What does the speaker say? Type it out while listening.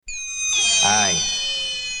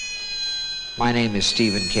My name is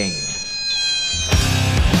Stephen King.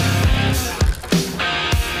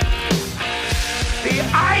 The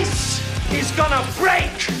ice is gonna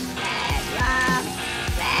break!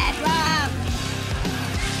 Bad Rob!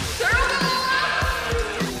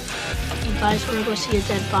 You guys wanna go see a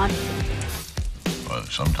dead body? Well,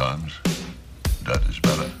 sometimes that is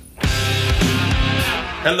better.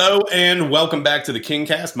 Hello and welcome back to the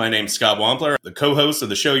Kingcast. My name's Scott Wampler, the co-host of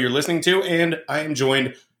the show you're listening to, and I am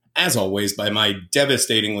joined, as always, by my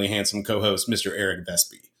devastatingly handsome co-host, Mr. Eric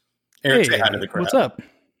Vespe. Eric, say hi to the crowd. What's up?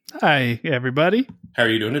 Hi, everybody. How are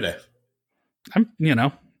you doing today?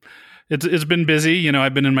 It's been busy.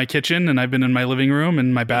 I've been in my kitchen and I've been in my living room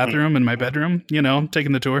and my bathroom and my bedroom,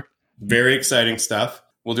 taking the tour. Very exciting stuff.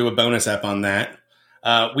 We'll do a bonus app on that.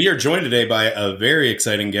 We are joined today by a very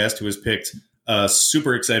exciting guest who has picked a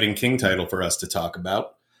super exciting King title for us to talk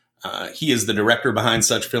about. He is the director behind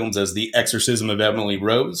such films as The Exorcism of Emily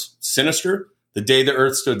Rose, Sinister, The Day the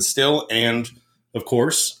Earth Stood Still, and, of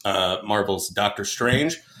course, Marvel's Doctor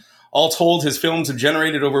Strange. All told, his films have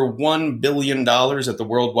generated over $1 billion at the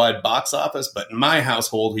worldwide box office, but in my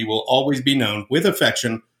household, he will always be known with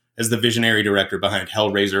affection as the visionary director behind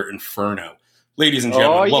Hellraiser Inferno. Ladies and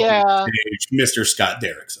gentlemen, welcome to the stage, Mr. Scott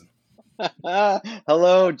Derrickson.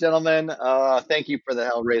 Hello, gentlemen. Thank you for the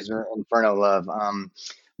Hellraiser Inferno love.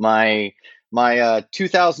 My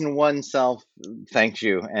 2001 self thanks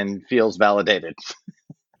you and feels validated.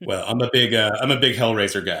 Well, I'm a big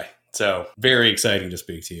Hellraiser guy, so very exciting to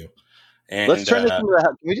speak to you. And, let's turn this into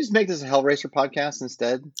can we just make this a Hellraiser podcast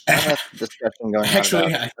instead? I have a discussion going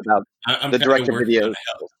on about the direct-to-video.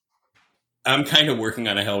 I'm kind of working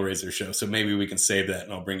on a Hellraiser show, so maybe we can save that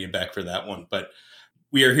and I'll bring you back for that one. But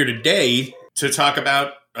we are here today to talk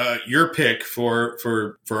about your pick for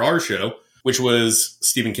our show, which was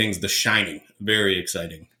Stephen King's The Shining. Very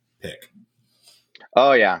exciting pick.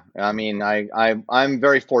 Oh yeah, I mean, I'm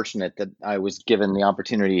very fortunate that I was given the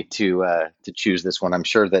opportunity to choose this one. I'm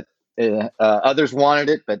sure that others wanted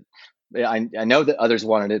it, but I know that others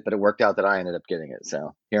wanted it, but it worked out that I ended up getting it.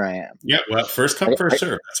 So here I am. Yeah, well, first come, first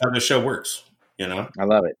serve. That's how the show works. I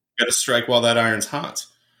love it. Got to strike while that iron's hot.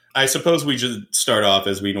 I suppose we should start off,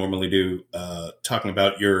 as we normally do, talking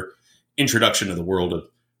about your introduction to the world of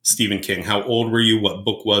Stephen King. How old were you? What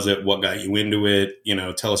book was it? What got you into it?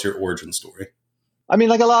 Tell us your origin story. I mean,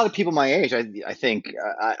 like a lot of people my age, I think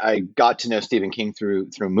I got to know Stephen King through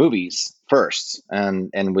movies first,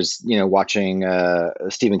 and was watching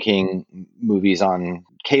Stephen King movies on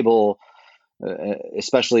cable,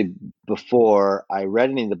 especially before I read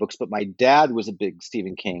any of the books. But my dad was a big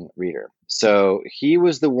Stephen King reader, so he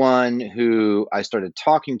was the one who I started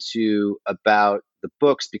talking to about the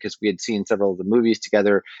books because we had seen several of the movies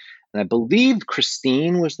together, and I believe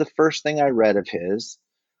Christine was the first thing I read of his.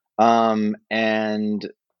 And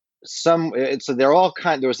so they're all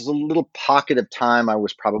there was this little pocket of time. I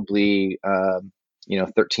was probably,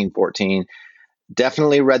 13, 14,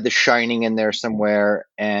 definitely read The Shining in there somewhere.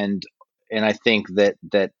 And I think that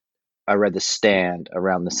I read The Stand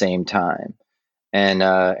around the same time. And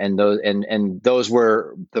those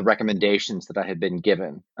were the recommendations that I had been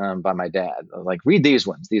given, by my dad. Like, read these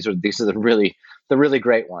ones. These are the really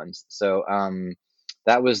great ones. So,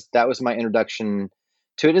 that was my introduction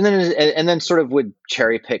to it, and then sort of would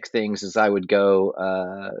cherry pick things as I would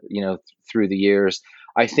go, through the years.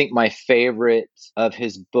 I think my favorite of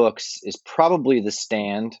his books is probably The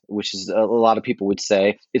Stand, which is a lot of people would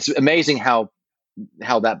say. It's amazing how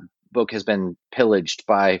that book has been pillaged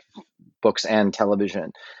by books and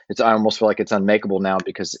television. I almost feel like it's unmakeable now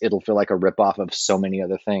because it'll feel like a ripoff of so many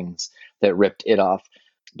other things that ripped it off.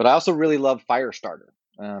 But I also really love Firestarter.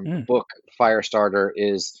 The book Firestarter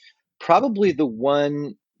is probably the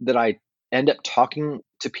one that I end up talking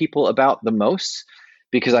to people about the most,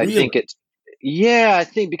 because I think it's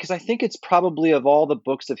probably, of all the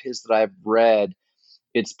books of his that I've read,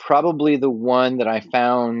 it's probably the one that I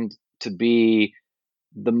found to be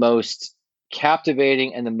the most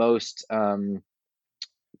captivating and the most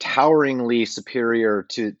toweringly superior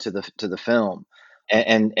to the film,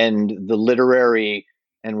 and the literary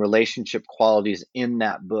and relationship qualities in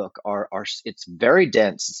that book are it's very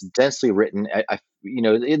dense. It's densely written.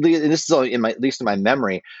 This is all at least in my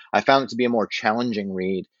memory. I found it to be a more challenging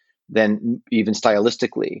read than, even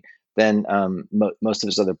stylistically, than most of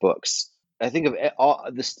his other books. I think of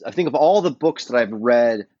all the books that I've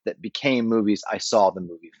read that became movies, I saw the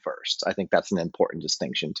movie first. I think that's an important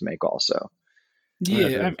distinction to make also.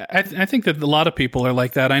 Yeah, I think that a lot of people are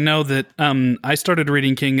like that. I know that I started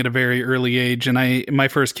reading King at a very early age, and my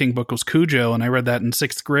first King book was Cujo, and I read that in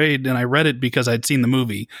 6th grade, and I read it because I'd seen the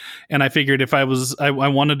movie, and I figured if I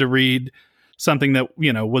wanted to read something that,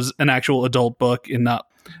 was an actual adult book and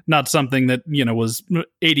not something that, was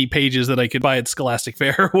 80 pages that I could buy at Scholastic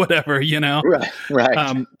Fair or whatever,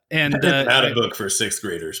 Right. And not a book for sixth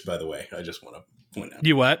graders, by the way. I just want to point out.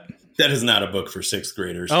 You what? That is not a book for sixth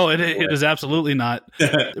graders. Oh, it is absolutely not.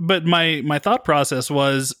 But my thought process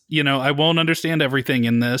was, I won't understand everything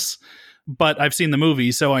in this, but I've seen the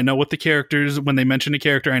movie, so I know what the characters, when they mention a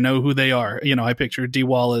character, I know who they are. I picture Dee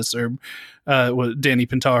Wallace or Danny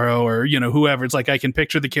Pintaro or, whoever. It's like I can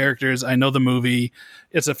picture the characters. I know the movie.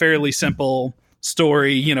 It's a fairly simple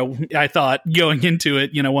story. I thought going into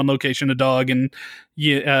it, one location, a dog, and,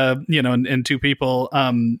 and two people.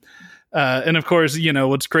 And of course,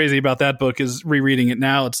 what's crazy about that book is rereading it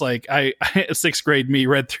now. It's like sixth grade me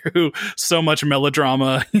read through so much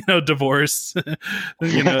melodrama, divorce,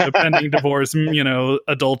 pending divorce,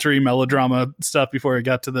 adultery, melodrama stuff before I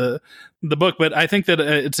got to the book. But I think that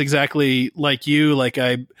it's exactly like you. Like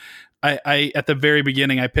I at the very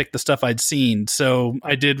beginning, I picked the stuff I'd seen. So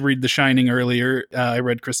I did read The Shining earlier. I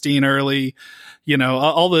read Christine early.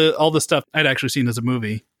 All the stuff I'd actually seen as a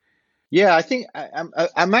movie. Yeah, I think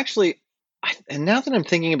I'm actually, and now that I'm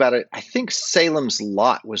thinking about it, I think Salem's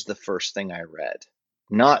Lot was the first thing I read,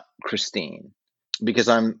 not Christine, because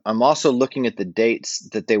I'm also looking at the dates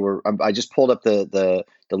that they were. I just pulled up the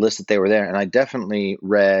list that they were there, and I definitely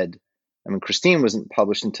read. I mean, Christine wasn't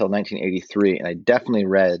published until 1983, and I definitely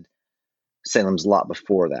read Salem's Lot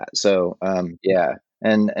before that. So yeah,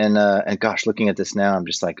 and gosh, looking at this now, I'm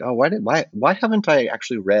just like, oh, why haven't I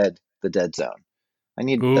actually read The Dead Zone? I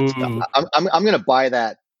need that stuff. I'm going to buy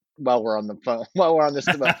that while we're on the phone, while we're on this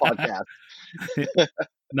podcast.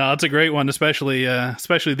 No, it's a great one, especially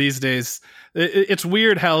these days. It's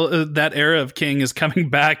weird how that era of King is coming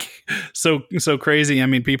back so crazy. I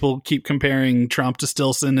mean, people keep comparing Trump to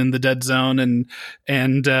Stilson in The Dead Zone, and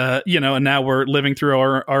and now we're living through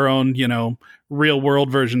our own real world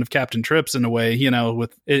version of Captain Trips in a way.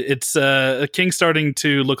 With it's King starting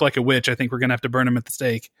to look like a witch. I think we're gonna have to burn him at the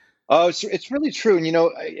stake. Oh, it's really true. And,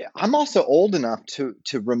 I'm also old enough to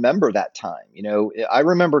remember that time. I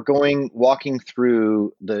remember walking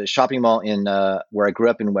through the shopping mall in where I grew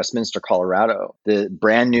up in Westminster, Colorado, the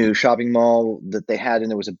brand new shopping mall that they had. And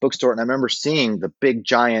there was a bookstore. And I remember seeing the big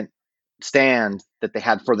giant stand that they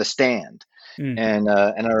had for The Stand. Mm. And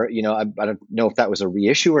I don't know if that was a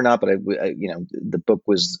reissue or not, but the book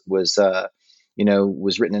was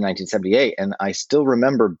written in 1978. And I still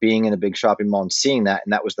remember being in a big shopping mall and seeing that.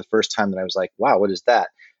 And that was the first time that I was like, wow, what is that?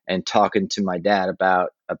 And talking to my dad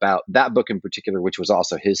about that book in particular, which was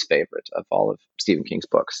also his favorite of all of Stephen King's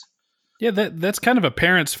books. Yeah, that's kind of a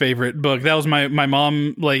parent's favorite book. That was my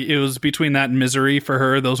mom. Like, it was between that and Misery for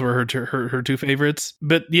her. Those were her two favorites.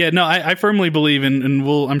 But yeah, no, I firmly believe in, and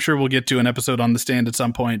I'm sure we'll get to an episode on The Stand at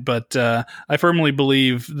some point. But I firmly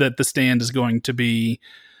believe that The Stand is going to be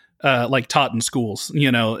like taught in schools,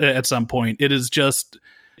 at some point. It is just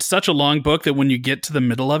such a long book that when you get to the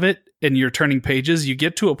middle of it and you're turning pages, you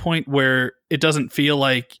get to a point where it doesn't feel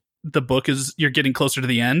like the book you're getting closer to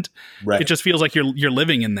the end. Right. It just feels like you're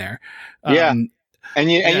living in there. Yeah.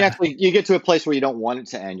 And you actually, you get to a place where you don't want it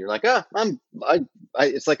to end. You're like,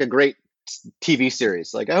 it's like a great TV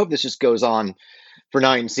series. Like, I hope this just goes on for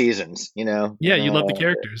 9 seasons, Yeah. You love the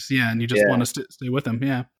characters. Yeah. And you just want to stay with them.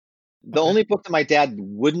 Yeah. The only book that my dad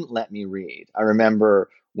wouldn't let me read, I remember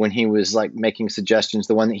when he was like making suggestions,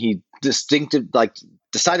 the one that he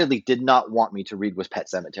decidedly did not want me to read was Pet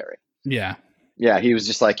Sematary. Yeah. Yeah. He was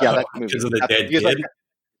just like, that movie. Because of the dead kid? Like,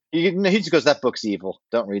 he just goes, that book's evil.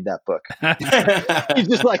 Don't read that book. He's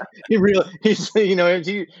just like, I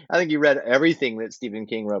think he read everything that Stephen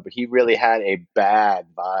King wrote, but he really had a bad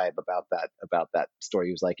vibe about that story.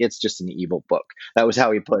 He was like, it's just an evil book. That was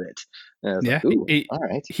how he put it. Yeah. Like, all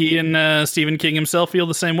right. He and Stephen King himself feel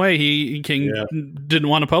the same way. King didn't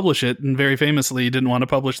want to publish it, and very famously didn't want to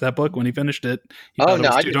publish that book when he finished it. He thought it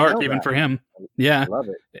was too dark even for him. Yeah. I love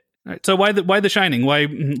it. All right, so why The Shining? Why,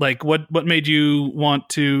 like, what made you want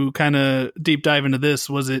to kind of deep dive into this?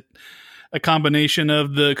 Was it a combination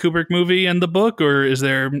of the Kubrick movie and the book, or is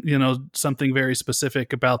there something very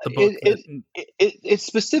specific about the book? It's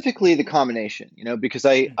specifically the combination, because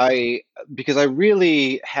I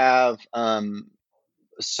really have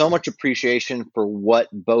so much appreciation for what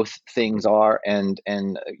both things are, and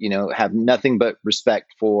have nothing but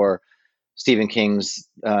respect for Stephen King's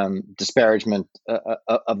disparagement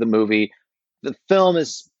of the movie. The film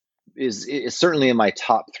is certainly in my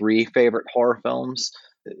top 3 favorite horror films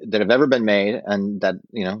that have ever been made, and that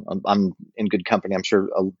I'm in good company. I'm sure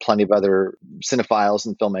plenty of other cinephiles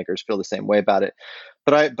and filmmakers feel the same way about it.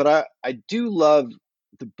 But I do love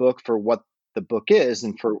the book for what the book is,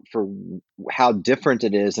 and for how different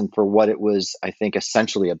it is, and for what it was, I think,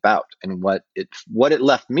 essentially about, and what it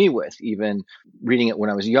left me with, even reading it when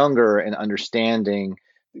I was younger and understanding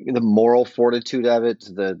the moral fortitude of it,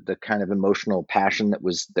 the kind of emotional passion that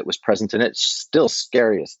was present in it. It's still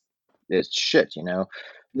scary as shit,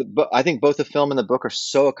 But I think both the film and the book are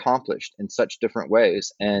so accomplished in such different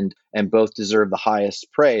ways, and both deserve the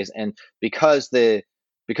highest praise. And because the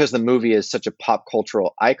movie is such a pop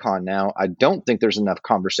cultural icon now, I don't think there's enough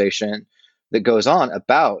conversation that goes on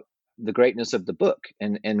about the greatness of the book,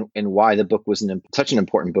 and why the book was such an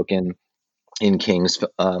important book in King's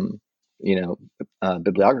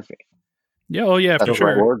bibliography. Yeah. Oh yeah, That's for the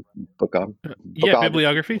right sure. word.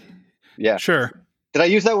 Bibliography. Yeah. Sure. Did I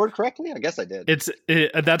use that word correctly? I guess I did.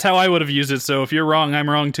 That's how I would have used it. So if you're wrong, I'm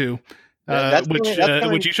wrong too.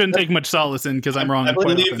 Which you shouldn't take much solace in, because I'm wrong. I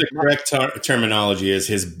believe the correct terminology is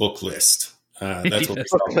his book list. That's what we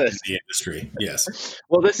call it in the industry. Yes.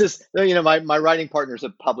 Well, this is, my writing partner is a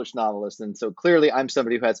published novelist, and so clearly I'm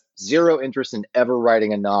somebody who has zero interest in ever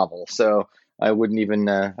writing a novel. So I wouldn't even,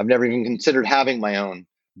 I've never even considered having my own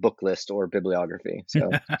book list or bibliography.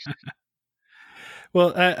 So.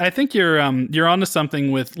 Well, I think you're onto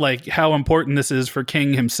something with like how important this is for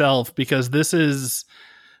King himself, because this is,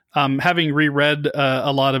 having reread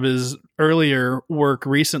a lot of his earlier work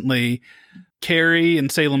recently, Carrie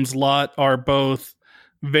and Salem's Lot are both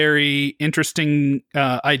very interesting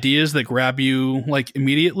ideas that grab you like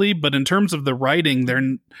immediately, but in terms of the writing,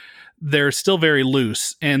 they're still very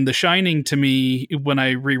loose. And The Shining, to me, when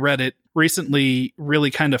I reread it recently,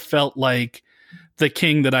 really kind of felt like the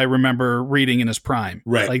King that I remember reading in his prime.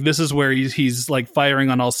 Right. Like, this is where he's like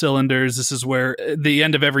firing on all cylinders. This is where at the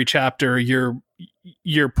end of every chapter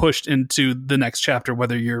you're pushed into the next chapter,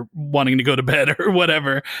 whether you're wanting to go to bed or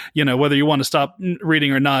whatever, whether you want to stop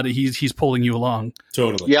reading or not, he's pulling you along.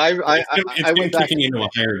 Totally. Yeah. I went back into a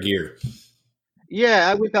higher gear. Yeah.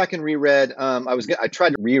 I went back and reread, I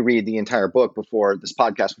tried to reread the entire book before this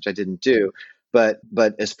podcast, which I didn't do, but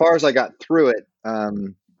as far as I got through it,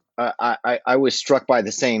 I was struck by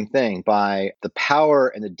the same thing, by the power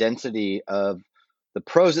and the density of the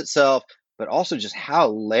prose itself, but also just how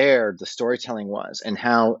layered the storytelling was and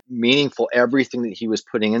how meaningful everything that he was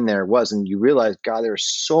putting in there was. And you realize, God, there's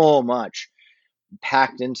so much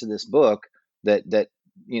packed into this book that the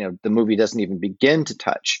movie doesn't even begin to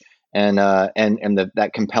touch. And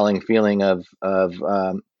that compelling feeling of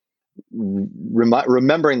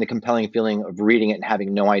remembering the compelling feeling of reading it and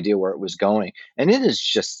having no idea where it was going. And it is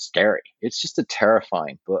just scary. It's just a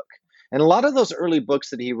terrifying book. And a lot of those early books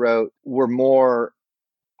that he wrote were more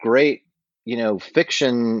great,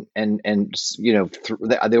 fiction and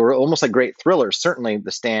they were almost like great thrillers. Certainly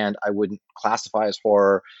The Stand, I wouldn't classify as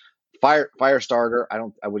horror. Firestarter,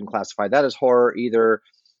 I wouldn't classify that as horror either.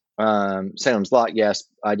 Salem's Lot, yes,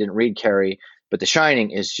 I didn't read Carrie, but The Shining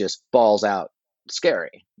is just balls out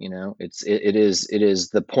scary. It is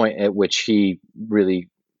the point at which he really,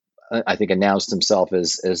 I think, announced himself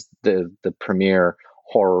as the premier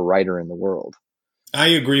horror writer in the world. I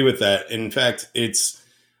agree with that. In fact,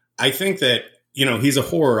 I think that, he's a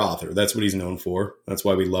horror author. That's what he's known for. That's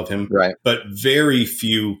why we love him. Right. But very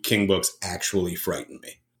few King books actually frighten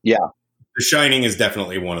me. Yeah. The Shining is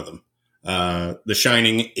definitely one of them. The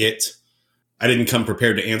Shining, I didn't come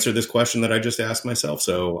prepared to answer this question that I just asked myself,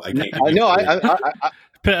 so I can't. I know.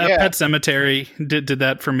 Pet Cemetery did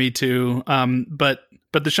that for me too.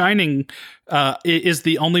 But The Shining is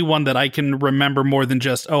the only one that I can remember more than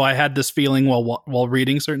just, I had this feeling while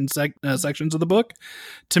reading certain sections of the book.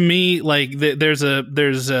 To me, like there's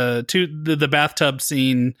the bathtub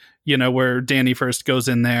scene, where Danny first goes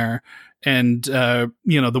in there, and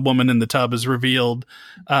the woman in the tub is revealed,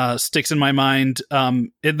 sticks in my mind.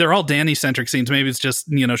 They're all Danny centric scenes. Maybe it's just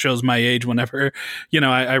shows my age. Whenever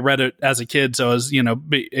I read it as a kid, so I was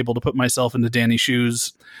be able to put myself into Danny's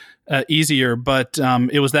shoes easier. But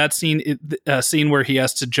it was that scene where he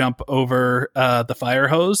has to jump over the fire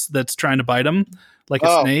hose that's trying to bite him like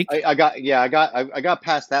a snake. I got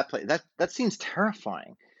past that place. That seems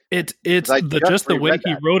terrifying. It's just the way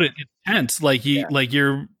he wrote it. It's tense. Like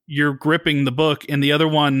you're gripping the book. And the other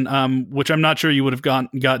one, which I'm not sure you would have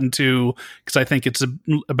gotten to, because I think it's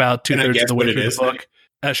about 2/3 of the way through the book.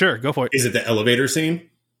 Sure, go for it. Is it the elevator scene?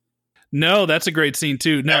 No, that's a great scene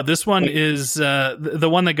too. No, this one is the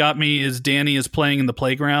one that got me is Danny is playing in the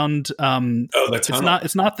playground. That's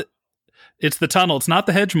it's the tunnel. It's not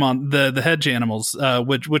the the hedge animals,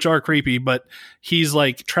 which are creepy, but he's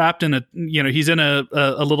like trapped in he's in a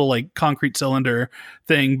little like concrete cylinder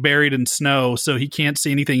thing buried in snow, so he can't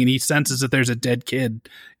see anything, and he senses that there's a dead kid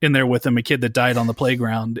in there with him, a kid that died on the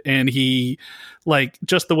playground. And he, like,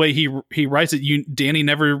 just the way he writes it, Danny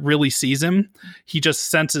never really sees him. He just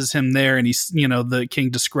senses him there. And he's, the king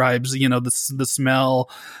describes, the smell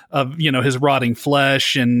of, his rotting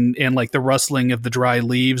flesh and like the rustling of the dry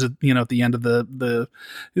leaves, at the end of the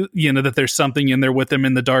that there's something in there with him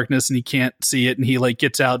in the darkness and he can't see it. And he like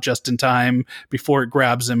gets out just in time before it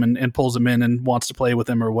grabs him and pulls him in and wants to play with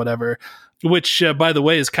him or whatever. Which, by the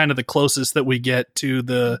way, is kind of the closest that we get to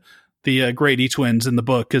the Grady twins in the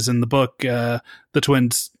book. Because in the book, the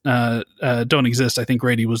twins don't exist. I think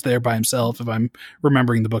Grady was there by himself, if I'm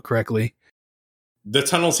remembering the book correctly. The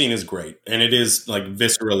tunnel scene is great, and it is like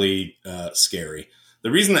viscerally scary. The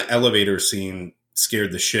reason the elevator scene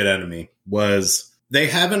scared the shit out of me was they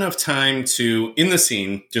have enough time to, in the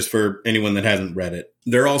scene, just for anyone that hasn't read it,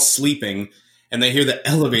 they're all sleeping, and they hear the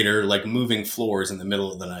elevator like moving floors in the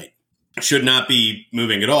middle of the night. Should not be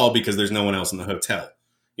moving at all because there's no one else in the hotel.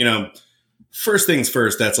 First things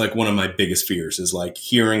first, that's like one of my biggest fears is like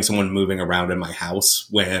hearing someone moving around in my house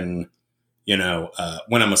when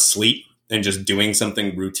I'm asleep and just doing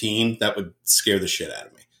something routine. That would scare the shit out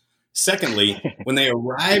of me. Secondly, when they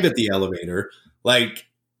arrive at the elevator, like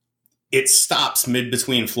it stops mid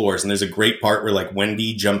between floors. And there's a great part where like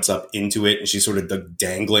Wendy jumps up into it and she's sort of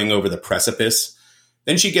dangling over the precipice.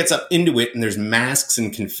 Then she gets up into it and there's masks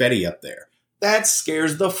and confetti up there. That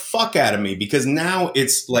scares the fuck out of me because now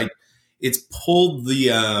it's like it's pulled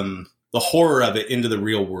the horror of it into the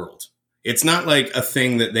real world. It's not like a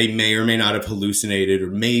thing that they may or may not have hallucinated, or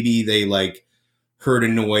maybe they like heard a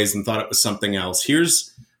noise and thought it was something else.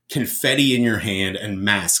 Here's confetti in your hand and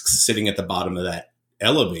masks sitting at the bottom of that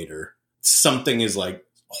elevator. Something is like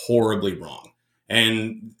horribly wrong.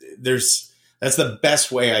 And that's the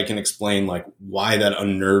best way I can explain like why that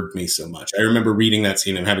unnerved me so much. I remember reading that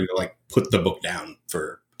scene and having to like put the book down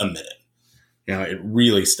for a minute. It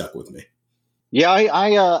really stuck with me. Yeah,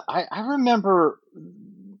 I remember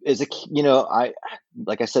as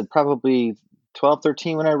like I said, probably 12,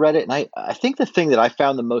 13 when I read it. And I think the thing that I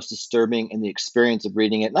found the most disturbing in the experience of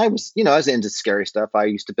reading it, and I was into scary stuff. I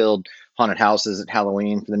used to build haunted houses at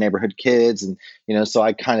Halloween for the neighborhood kids. And, so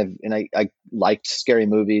I I liked scary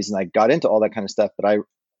movies and I got into all that kind of stuff, but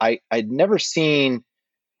I'd never seen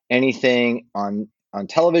anything on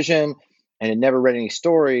television and had never read any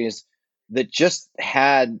stories that just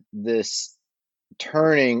had this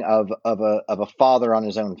turning of a father on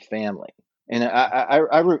his own family. And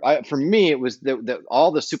I for me, it was that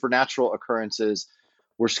all the supernatural occurrences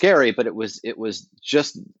were scary, but it was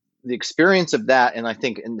just the experience of that. And I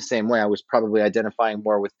think in the same way, I was probably identifying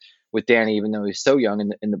more with Danny, even though he's so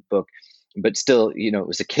young in the book, but still, it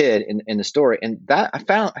was a kid in the story. And that I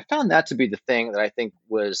found that to be the thing that I think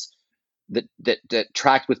was that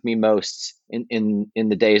tracked with me most in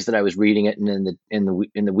the days that I was reading it, and in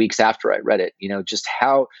the weeks after I read it. Just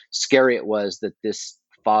how scary it was that this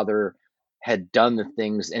father had done the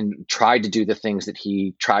things and tried to do the things that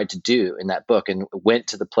he tried to do in that book and went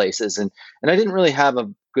to the places. And I didn't really have a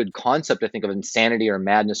good concept, I think, of insanity or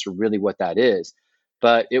madness or really what that is.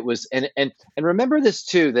 But it was, and remember this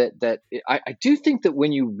too, that I do think that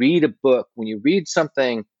when you read a book, when you read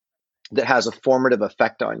something that has a formative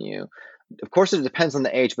effect on you, of course it depends on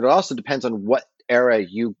the age, but it also depends on what era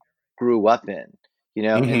you grew up in,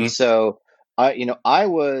 Mm-hmm. And so I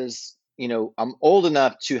was, I'm old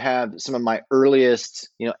enough to have some of my earliest,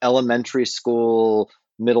 elementary school,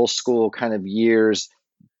 middle school kind of years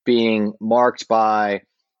being marked by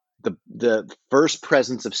the first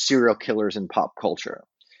presence of serial killers in pop culture.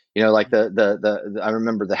 Like I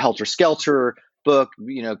remember the Helter Skelter book.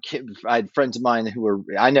 I had friends of mine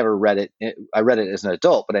I never read it. I read it as an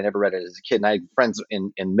adult, but I never read it as a kid. And I had friends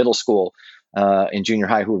in middle school, in junior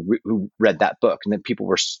high who read that book, and then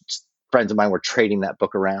friends of mine were trading that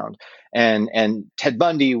book around. And Ted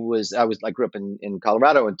Bundy I grew up in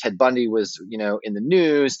Colorado, and Ted Bundy was, in the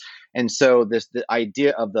news. And so the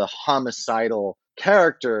idea of the homicidal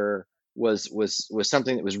character was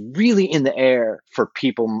something that was really in the air for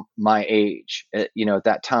people my age, at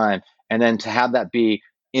that time. And then to have that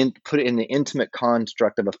put it in the intimate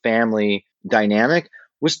construct of a family dynamic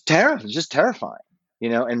was just terrifying,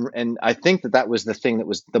 and I think that was the thing that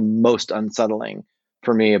was the most unsettling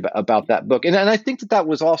for me about that book. And I think that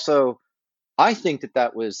was also,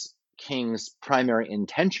 that was King's primary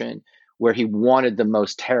intention, where he wanted the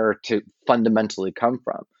most terror to fundamentally come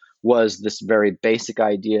from, was this very basic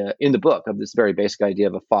idea in the book of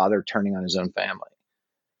a father turning on his own family.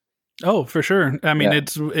 Oh, for sure. I mean,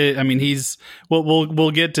 yeah. He's,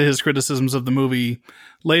 we'll get to his criticisms of the movie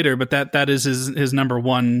later, but that is his number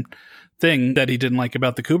one thing that he didn't like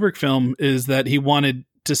about the Kubrick film, is that he wanted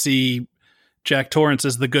to see Jack Torrance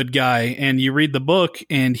as the good guy, and you read the book,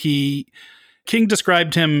 and King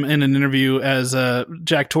described him in an interview as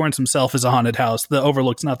Jack Torrance himself is a haunted house. The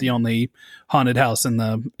Overlook's not the only haunted house in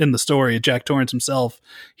the story. Jack Torrance himself,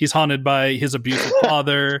 he's haunted by his abusive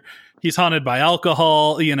father. He's haunted by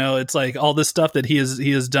alcohol. It's like all this stuff that he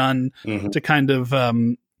has done to kind of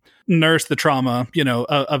nurse the trauma,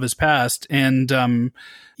 of his past. And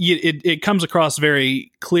it comes across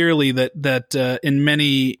very clearly that in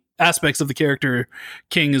many aspects of the character,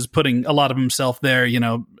 King is putting a lot of himself there.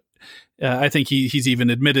 I think he's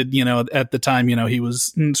even admitted, at the time, he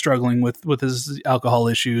was struggling with his alcohol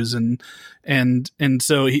issues, and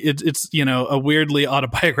so it's a weirdly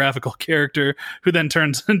autobiographical character who then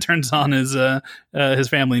turns on his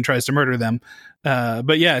family and tries to murder them.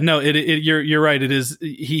 But yeah, no, you're right. It is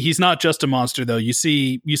he's not just a monster though. You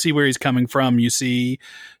see where he's coming from. You see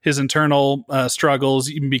his internal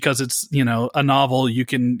struggles, because it's a novel. You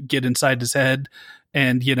can get inside his head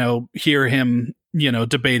and hear him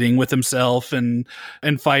debating with himself and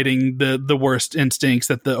fighting the worst instincts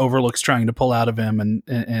that the Overlook's trying to pull out of him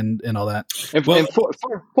and all that. And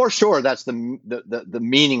for sure, that's the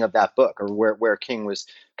meaning of that book, or where King was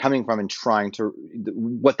coming from and trying to,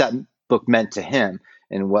 what that book meant to him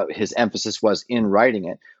and what his emphasis was in writing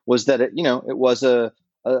it, was that it was a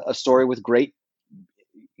story with great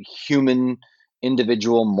human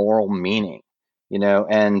individual moral meaning,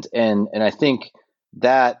 and I think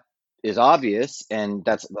that is obvious, and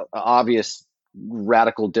that's the obvious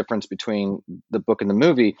radical difference between the book and the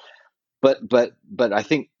movie. But I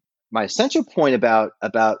think my essential point about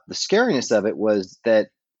the scariness of it was that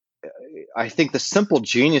I think the simple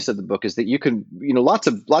genius of the book is that you can, lots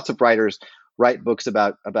of writers write books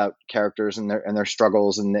about characters and their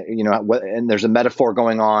struggles, and and there's a metaphor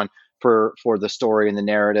going on for the story and the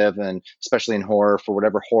narrative, and especially in horror, for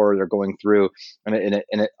whatever horror they're going through, and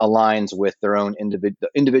it aligns with their own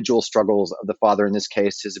individual struggles of the father, in this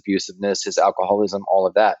case, his abusiveness, his alcoholism, all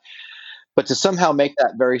of that. But to somehow make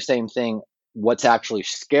that very same thing what's actually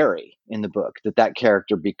scary in the book, that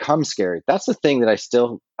character becomes scary, that's the thing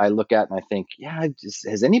that I look at and I think, yeah,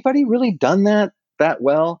 has anybody really done that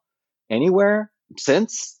well anywhere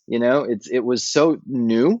since? It was so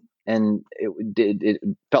new. And it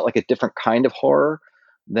felt like a different kind of horror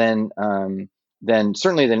than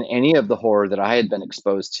certainly than any of the horror that I had been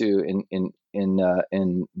exposed to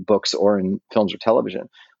in books or in films or television.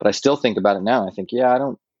 But I still think about it now. I think,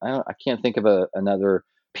 yeah, I can't think of another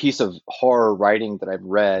piece of horror writing that I've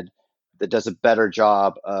read that does a better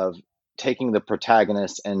job of taking the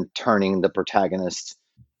protagonist and turning the protagonist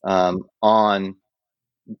on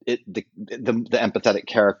the empathetic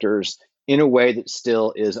characters in a way that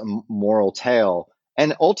still is a moral tale,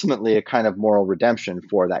 and ultimately a kind of moral redemption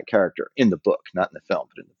for that character in the book, not in the film,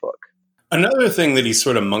 but in the book. Another thing that he's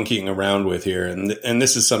sort of monkeying around with here, and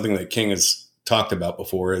this is something that King has talked about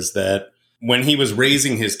before, is that when he was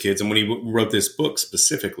raising his kids and when he wrote this book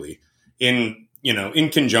specifically, in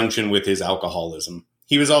conjunction with his alcoholism,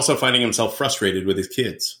 he was also finding himself frustrated with his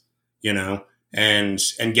kids, and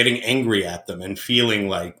getting angry at them and feeling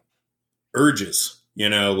like urges,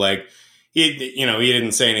 like he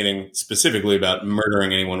didn't say anything specifically about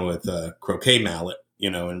murdering anyone with a croquet mallet,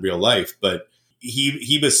 in real life, but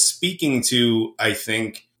he was speaking to, I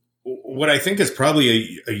think, what I think is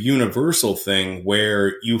probably a universal thing,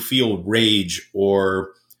 where you feel rage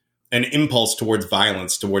or an impulse towards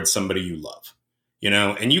violence towards somebody you love,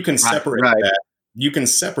 and you can separate that. You can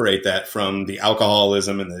separate that from the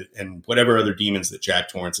alcoholism and whatever other demons that Jack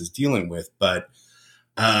Torrance is dealing with. But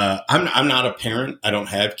I'm not a parent. I don't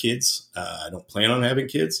have kids. I don't plan on having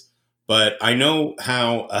kids. But I know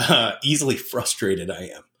how easily frustrated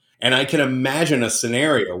I am. And I can imagine a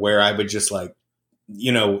scenario where I would just like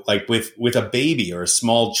with a baby or a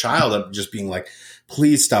small child, I'm just being like,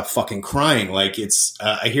 please stop fucking crying. Like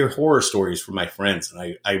I hear horror stories from my friends,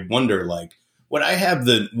 and I wonder, like, would I have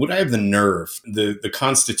the nerve, the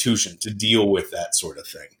constitution to deal with that sort of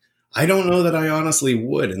thing? I don't know that I honestly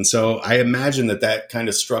would. And so I imagine that kind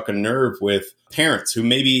of struck a nerve with parents who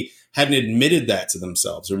maybe hadn't admitted that to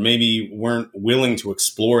themselves, or maybe weren't willing to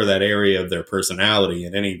explore that area of their personality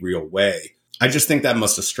in any real way. I just think that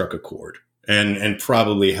must have struck a chord and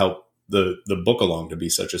probably helped the book along to be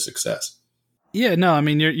such a success. Yeah, no, I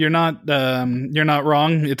mean, you're not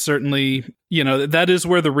wrong. It's certainly, that is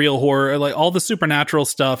where the real horror, like all the supernatural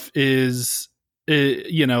stuff is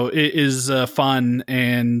fun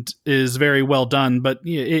and is very well done, but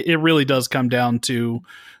it really does come down to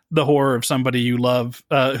the horror of somebody you love,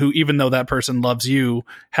 who, even though that person loves you,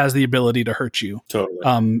 has the ability to hurt you. Totally.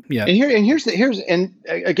 Yeah. And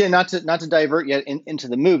again, not to divert yet into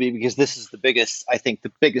the movie, because this is the biggest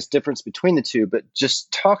difference between the two, but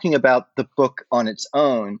just talking about the book on its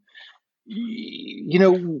own,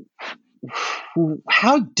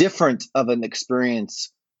 how different of an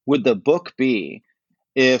experience would the book be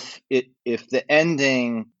if the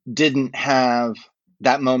ending didn't have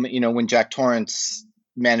that moment, when Jack Torrance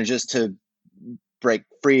manages to break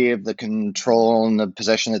free of the control and the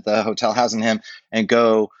possession that the hotel has in him and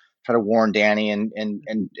go try to warn Danny and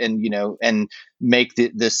make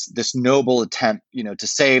this noble attempt, to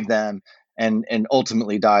save them and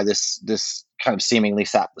ultimately die this kind of seemingly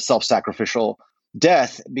self-sacrificial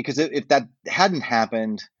death. Because if that hadn't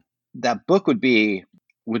happened, that book would be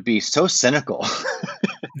so cynical.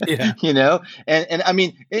 Yeah. And I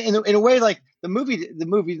mean, in a way, like the movie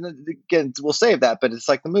again, we'll save that, but it's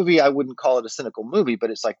like the movie, I wouldn't call it a cynical movie,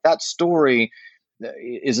 but it's like that story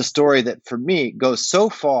is a story that for me goes so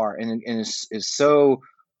far and is so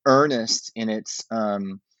earnest in its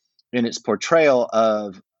portrayal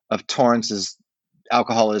of Torrance's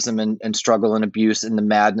alcoholism and struggle and abuse and the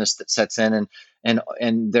madness that sets in, and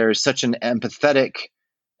there's such an empathetic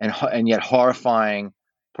and yet horrifying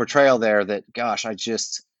portrayal there that, gosh, I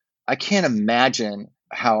can't imagine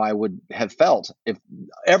how I would have felt if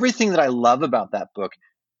everything that I love about that book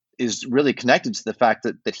is really connected to the fact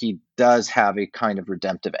that he does have a kind of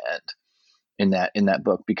redemptive end in that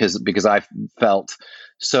book, because I felt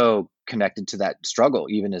so connected to that struggle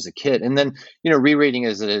even as a kid. And then, rereading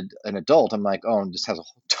as an adult, I'm like, oh, this has a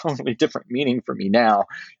totally different meaning for me now.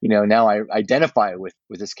 Now I identify with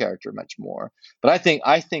this character much more. But I think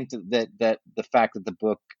that the fact that the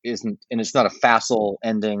book isn't, and it's not a facile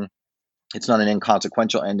ending, it's not an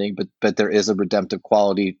inconsequential ending, but there is a redemptive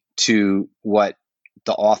quality to what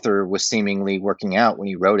the author was seemingly working out when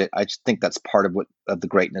he wrote it. I just think that's part of the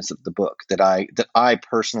greatness of the book that I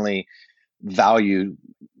personally value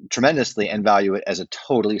tremendously, and value it as a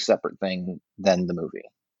totally separate thing than the movie.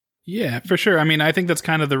 Yeah, for sure. I mean, I think that's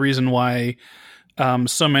kind of the reason why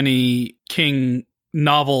so many King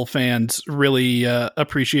novel fans really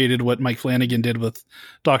appreciated what Mike Flanagan did with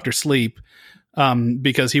Doctor Sleep,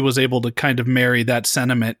 because he was able to kind of marry that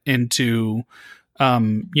sentiment into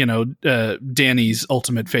Danny's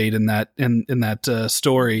ultimate fate in that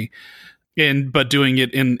story, but doing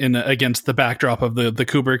it in against the backdrop of the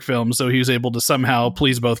Kubrick film. So he was able to somehow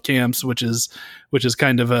please both camps, which is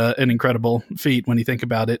kind of an incredible feat when you think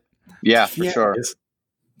about it. Yeah, for sure. It's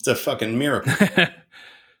a fucking miracle.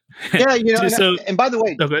 Yeah, and by the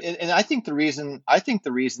way, and I think the reason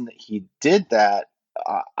that he did that,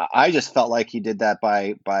 I just felt like he did that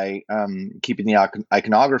by keeping the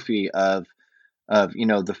iconography of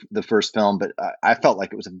the first film, but I felt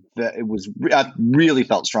like I really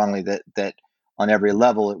felt strongly that on every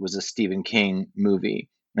level it was a Stephen King movie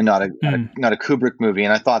and not a Kubrick movie.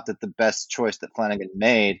 And I thought that the best choice that Flanagan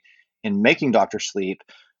made in making Doctor Sleep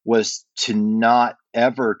was to not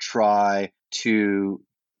ever try to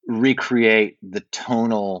recreate the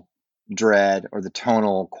tonal dread or the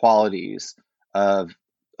tonal qualities of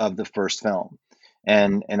the first film.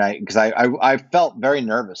 And I felt very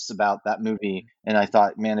nervous about that movie, and I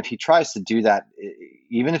thought, man, if he tries to do that,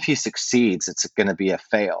 even if he succeeds, it's going to be a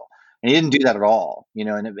fail. And he didn't do that at all,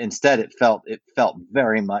 and instead it felt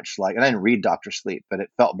very much like, and I didn't read Doctor Sleep, but it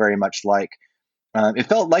felt very much like, it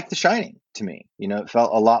felt like The Shining to me. It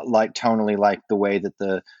felt a lot like, tonally, like the way that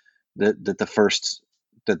the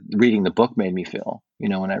reading the book made me feel,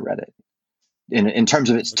 when I read it. In terms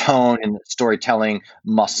of its tone and storytelling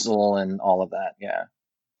muscle and all of that. Yeah.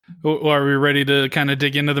 Well, are we ready to kind of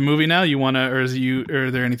dig into the movie now? You want to, or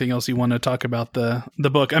are there anything else you want to talk about the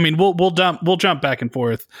book? I mean, we'll jump back and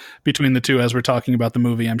forth between the two as we're talking about the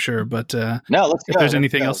movie, I'm sure. But no, let's if go. There's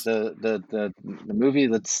anything else, the movie.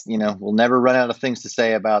 Let's we'll never run out of things to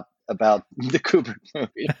say about the Kubrick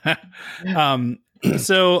movie.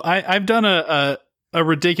 So I've done a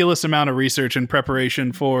ridiculous amount of research in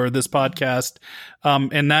preparation for this podcast.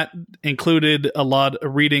 And that included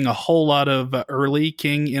reading a whole lot of early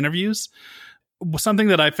King interviews. Something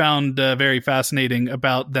that I found very fascinating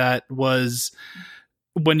about that was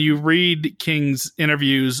when you read King's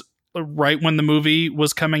interviews right when the movie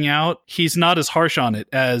was coming out, he's not as harsh on it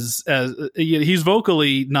as he's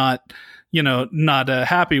vocally not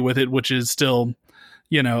happy with it, which is still,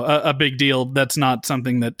 a big deal. That's not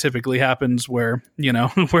something that typically happens where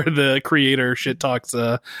the creator shit talks,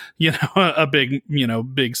 a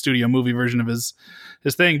big studio movie version of his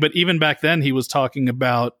thing. But even back then he was talking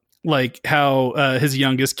about like how his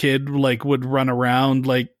youngest kid like would run around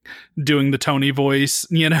like doing the Tony voice,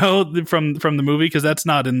 from the movie, because that's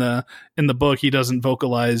not in the book. He doesn't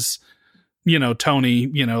vocalize, Tony,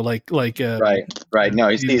 right. No,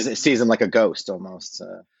 he sees him like a ghost almost.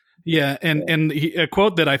 Yeah, and a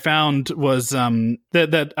quote that I found was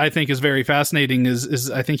that I think is very fascinating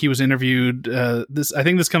is I think he was interviewed. I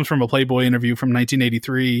think this comes from a Playboy interview from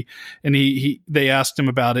 1983, and they asked him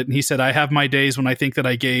about it, and he said, "I have my days when I think that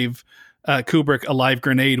I gave Kubrick a live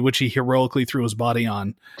grenade, which he heroically threw his body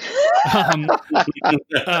on."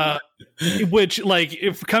 Which, like,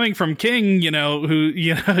 if coming from King, who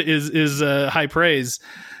is high praise.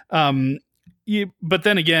 But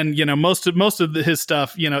then again, most of his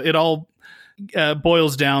stuff, it all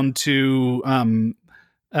boils down to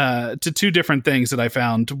two different things that I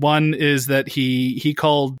found. One is that he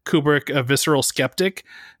called Kubrick a visceral skeptic,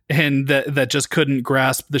 and that just couldn't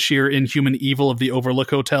grasp the sheer inhuman evil of the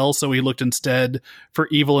Overlook Hotel. So he looked instead for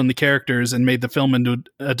evil in the characters and made the film into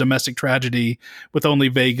a domestic tragedy with only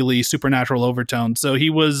vaguely supernatural overtones. So he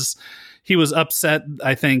was upset,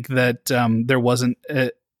 I think, that there wasn't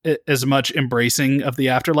as much embracing of the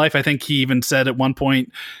afterlife. I think he even said at one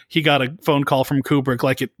point he got a phone call from Kubrick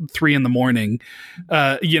like at 3 a.m,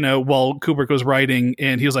 while Kubrick was writing,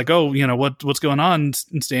 and he was like, "Oh, what's going on,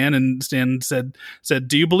 Stan?" And Stan said,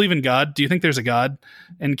 "Do you believe in God? Do you think there's a God?"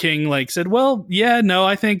 And King said, "Well, yeah, no,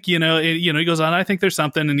 I think, he goes on, I think there's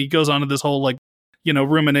something," and he goes on to this whole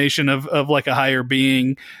rumination of like a higher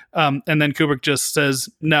being. And then Kubrick just says,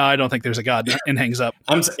 "No, I don't think there's a God," and hangs up.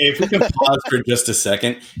 If we can pause for just a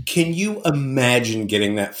second, can you imagine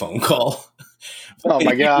getting that phone call? Oh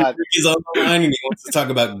my God. He's on the line and he wants to talk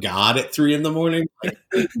about God at 3 a.m.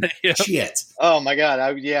 Yeah. Shit. Oh my God.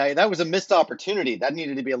 That was a missed opportunity. That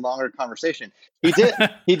needed to be a longer conversation. He did.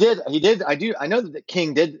 I know that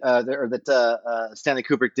King did, or that Stanley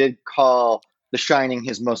Kubrick did call The Shining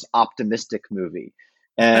his most optimistic movie.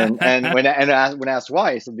 And when asked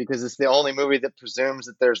why, he said because it's the only movie that presumes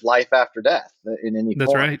that there's life after death in any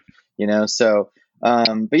That's form. right. So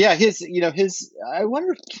but yeah, I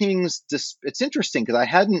wonder if King's it's interesting because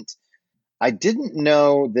I didn't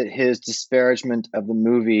know that his disparagement of the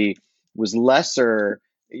movie was lesser,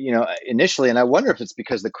 initially, and I wonder if it's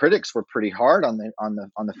because the critics were pretty hard on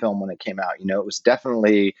the film when it came out. It was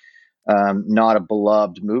definitely not a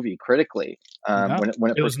beloved movie critically. When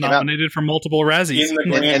it was came nominated out for multiple Razzies in the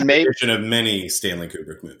grand tradition of many Stanley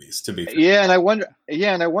Kubrick movies, to be fair. Yeah, and I wonder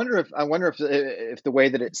if the way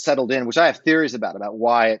that it settled in, which I have theories about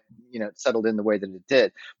why it settled in the way that it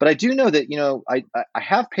did. But I do know that I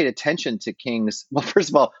have paid attention to King's. Well, first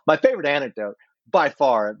of all, my favorite anecdote by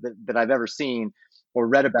far that I've ever seen or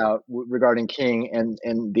read about regarding King and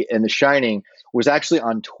The Shining was actually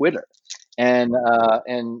on Twitter. And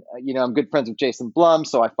I'm good friends with Jason Blum,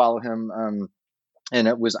 so I follow him. And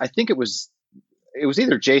I think it was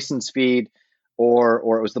either Jason's feed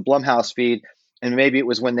or it was the Blumhouse feed, and maybe it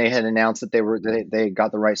was when they had announced that they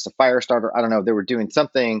got the rights to Firestarter. I don't know. They were doing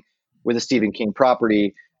something with a Stephen King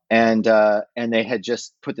property, and they had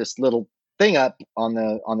just put this little thing up on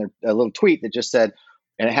their little tweet that just said,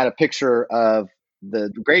 and it had a picture of the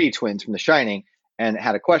Grady twins from The Shining, and it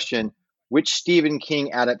had a question: which Stephen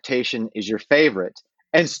King adaptation is your favorite?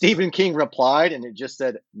 And Stephen King replied, and it just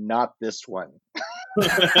said, "Not this one."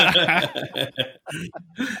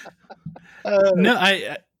 No,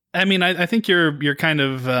 I mean, I think you're kind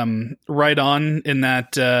of right on in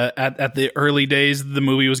that at the early days, the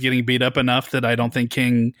movie was getting beat up enough that I don't think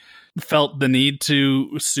King felt the need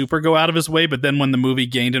to super go out of his way. But then when the movie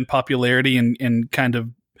gained in popularity and kind of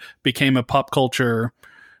became a pop culture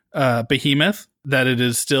behemoth, that it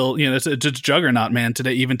is still, it's a juggernaut, man.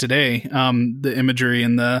 Even today, the imagery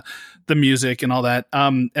and the music and all that.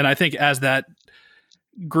 And I think as that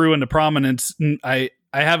grew into prominence, I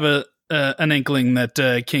have an inkling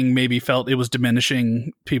that King maybe felt it was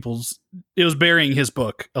diminishing it was burying his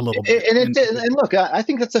book a little bit. And look, I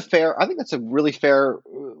think that's a really fair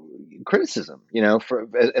criticism,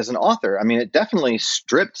 as an author. I mean, it definitely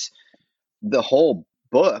stripped the whole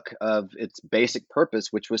book of its basic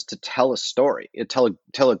purpose, which was to tell a story, tell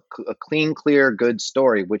a clean, clear, good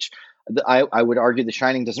story, which I would argue The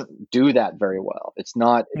Shining doesn't do that very well. It's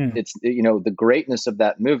not, it's, the greatness of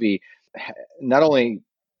that movie not only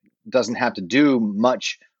doesn't have to do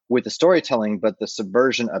much with the storytelling, but the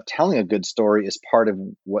subversion of telling a good story is part of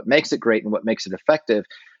what makes it great and what makes it effective.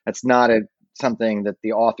 That's not something that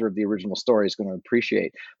the author of the original story is going to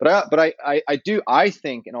appreciate. But I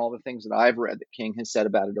think in all the things that I've read that King has said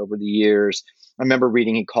about it over the years, I remember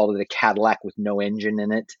reading he called it a Cadillac with no engine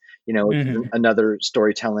in it. Another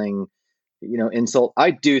storytelling insult.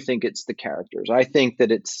 I do think it's the characters. I think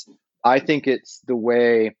it's the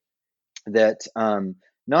way that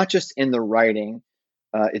not just in the writing,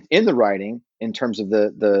 it's in the writing in terms of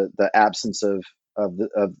the absence of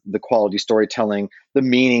the quality storytelling, the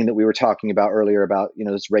meaning that we were talking about earlier about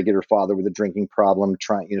this regular father with a drinking problem,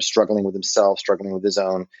 struggling with himself, struggling with his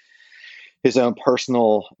own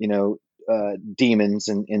personal demons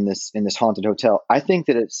in this haunted hotel. I think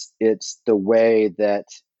that it's the way that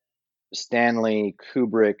Stanley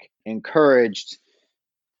Kubrick encouraged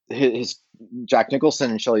his Jack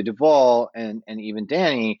Nicholson and Shelley Duvall and even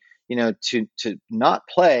Danny, to not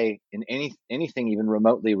play in anything even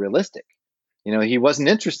remotely realistic. He wasn't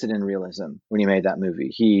interested in realism when he made that movie.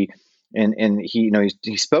 He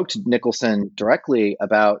spoke to Nicholson directly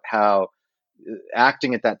about how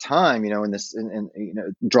acting at that time, drawing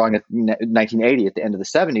at 1980 at the end of the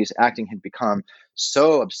 70s, acting had become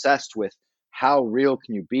so obsessed with how real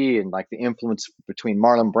can you be, and like the influence between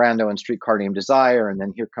Marlon Brando and Streetcar Named Desire, and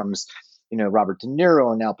then here comes Robert De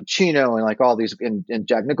Niro and Al Pacino and like all these, and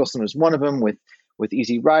Jack Nicholson was one of them with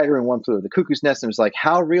Easy Rider and One Flew Over the Cuckoo's Nest. And it was like,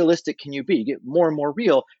 how realistic can you be? You get more and more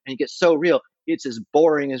real, and you get so real it's as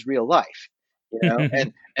boring as real life,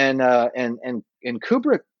 and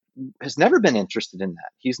Kubrick has never been interested in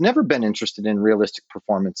that. He's never been interested in realistic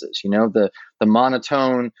performances. The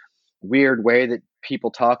monotone, weird way that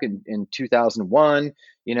people talk in 2001.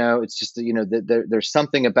 It's just there's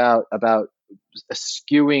something about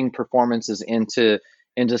skewing performances into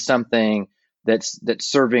something that's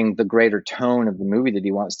serving the greater tone of the movie that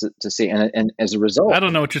he wants to see, and as a result, I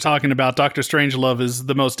don't know what you're talking about. Dr. Strangelove is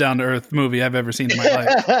the most down to earth movie I've ever seen in my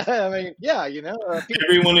life. I mean, yeah,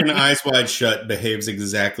 everyone in Eyes Wide Shut behaves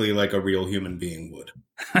exactly like a real human being would.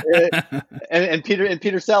 and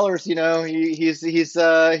Peter Sellers, he's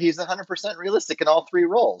 100% realistic in all three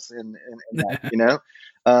roles in that,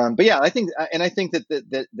 but yeah, I think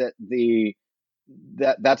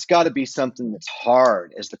that's got to be something that's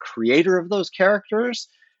hard as the creator of those characters.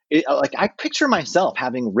 Like I picture myself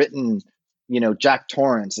having written, Jack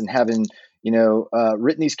Torrance and having,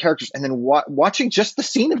 written these characters, and then watching just the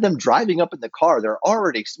scene of them driving up in the car.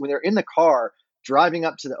 When they're in the car driving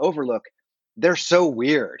up to the Overlook, they're so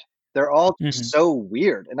weird. They're all so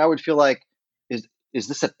weird. And I would feel like, is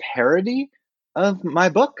this a parody of my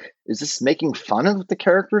book? Is this making fun of the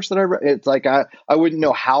characters that I read? It's like, I wouldn't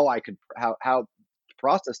know how I could, how to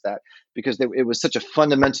process that, because it was such a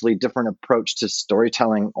fundamentally different approach to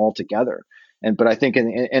storytelling altogether. But I think,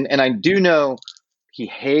 and I do know he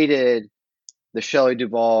hated the Shelley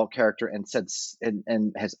Duvall character and said,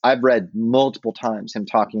 I've read multiple times him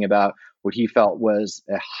talking about what he felt was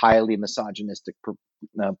a highly misogynistic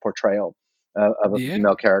portrayal of a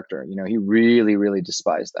female character. He really, really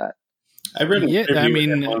despised that. I read an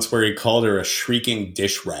interview once where he called her a shrieking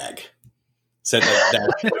dish rag. Said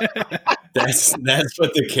that's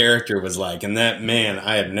what the character was like, and that, man,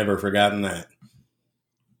 I have never forgotten that.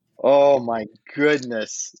 Oh my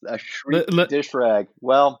goodness, a shrieking dish rag.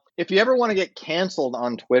 Well, if you ever want to get canceled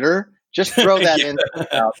on Twitter, just throw that in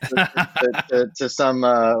to some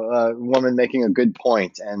woman making a good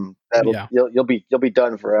point, and you'll be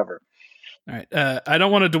done forever. All right. I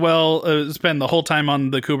don't want to spend the whole time on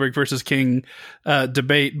the Kubrick versus King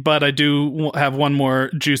debate, but I do have one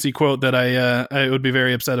more juicy quote that I would be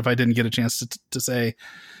very upset if I didn't get a chance to say.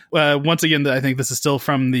 Once again, I think this is still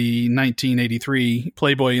from the 1983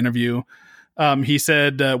 Playboy interview. He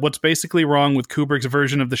said, what's basically wrong with Kubrick's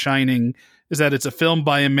version of The Shining is that it's a film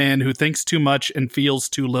by a man who thinks too much and feels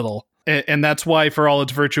too little. And that's why, for all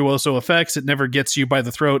its virtuoso effects, it never gets you by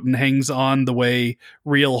the throat and hangs on the way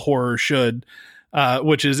real horror should,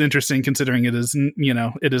 which is interesting considering it is,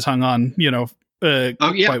 it is hung on,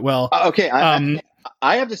 quite well. Okay.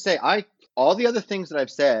 I have to say, all the other things that I've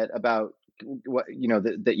said about what,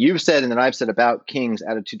 that you've said and that I've said about King's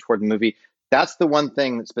attitude toward the movie, that's the one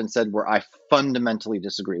thing that's been said where I fundamentally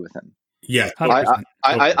disagree with him. Yeah.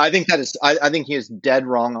 I think I think he is dead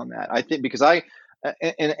wrong on that. I think because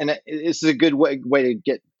and this is a good way to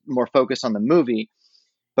get more focus on the movie.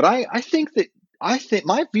 But I think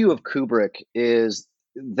my view of Kubrick is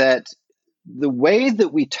that the way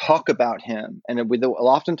that we talk about him, and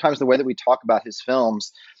oftentimes the way that we talk about his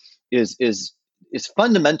films, is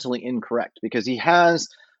fundamentally incorrect, because he has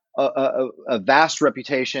a vast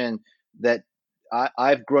reputation that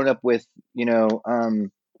I've grown up with,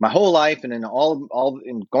 my whole life, and in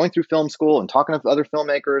in going through film school and talking to other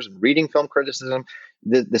filmmakers and reading film criticism,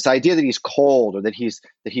 this idea that he's cold, or that he's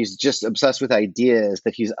just obsessed with ideas,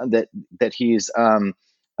 that he's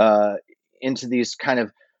into these kind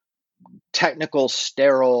of technical,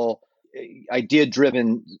 sterile,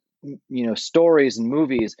 idea-driven, stories and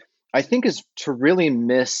movies. I think is to really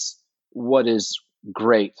miss what is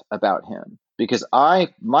great about him. Because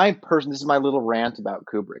this is my little rant about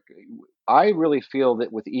Kubrick. I really feel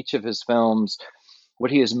that with each of his films,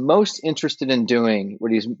 what he is most interested in doing,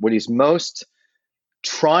 what he's most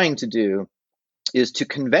trying to do, is to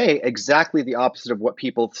convey exactly the opposite of what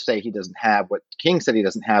people say he doesn't have, what King said he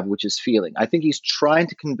doesn't have, which is feeling. I think he's trying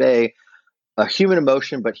to convey a human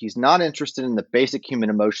emotion, but he's not interested in the basic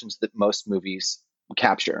human emotions that most movies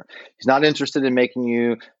capture. He's not interested in making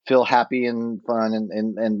you feel happy and fun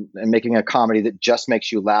and making a comedy that just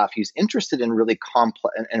makes you laugh. He's interested in really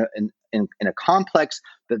complex in a complex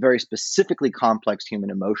but very specifically complex human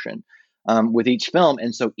emotion with each film.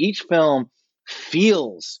 And so each film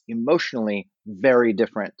feels emotionally very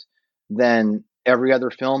different than every other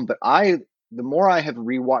film. But the more I have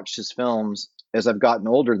rewatched his films as I've gotten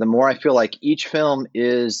older, the more I feel like each film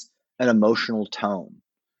is an emotional tone.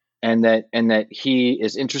 And that he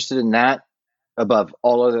is interested in that above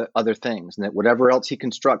all other things, and that whatever else he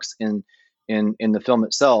constructs in the film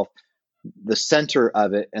itself, the center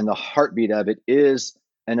of it and the heartbeat of it is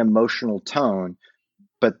an emotional tone,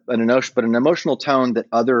 but an emotional tone that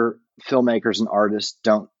other filmmakers and artists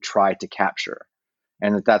don't try to capture,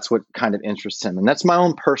 and that's what kind of interests him. And that's my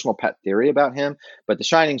own personal pet theory about him. But The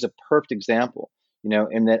Shining is a perfect example,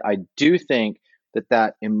 in that I do think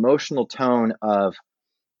that emotional tone of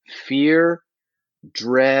fear,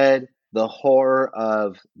 dread, the horror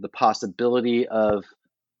of the possibility of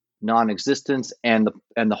non-existence, and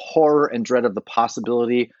the horror and dread of the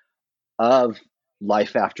possibility of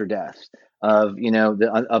life after death, of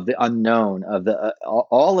the unknown, of the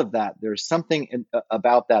all of that. There's something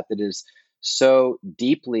about that is so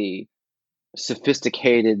deeply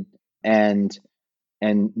sophisticated and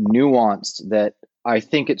nuanced that I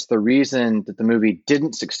think it's the reason that the movie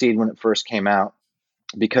didn't succeed when it first came out,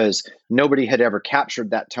 because nobody had ever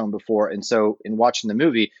captured that tone before. And so in watching the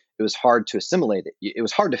movie, it was hard to assimilate it. It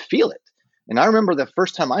was hard to feel it. And I remember the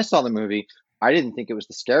first time I saw the movie, I didn't think it was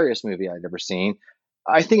the scariest movie I'd ever seen.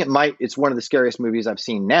 I think it's one of the scariest movies I've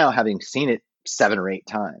seen now, having seen it 7 or 8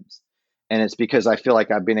 times. And it's because I feel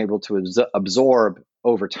like I've been able to absorb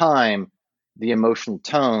over time the emotional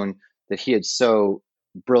tone that he had so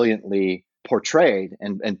brilliantly portrayed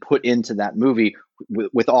and put into that movie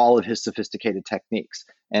with all of his sophisticated techniques.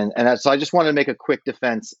 And so I just want to make a quick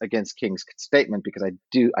defense against King's statement, because I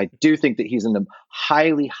do think that he's a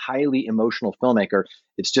highly, highly emotional filmmaker.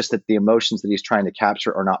 It's just that the emotions that he's trying to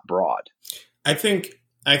capture are not broad. I think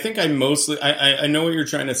I mostly, I know what you're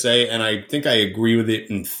trying to say, and I think I agree with it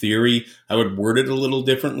in theory. I would word it a little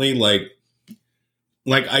differently. Like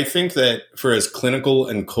I think that for as clinical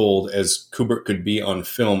and cold as Kubrick could be on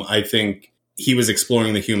film, I think he was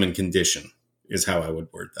exploring the human condition, is how I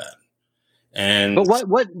would word that. And but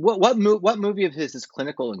what movie of his is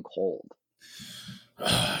clinical and cold?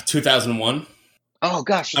 2001. Oh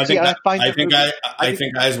gosh, I think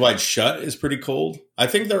Eyes Wide Shut is pretty cold. I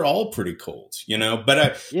think they're all pretty cold, But I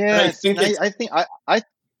think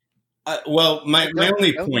my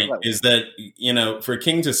only point is that for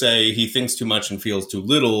King to say he thinks too much and feels too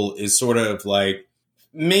little is sort of like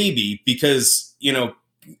maybe because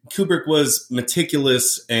Kubrick was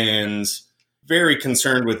meticulous and very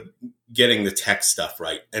concerned with getting the tech stuff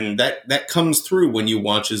right, and that comes through when you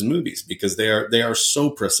watch his movies, because they are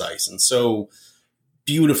so precise and so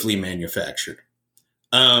beautifully manufactured.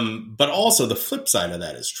 But also the flip side of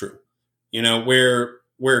that is true.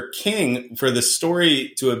 Where King, for the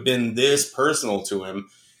story to have been this personal to him,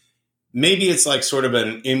 maybe it's like sort of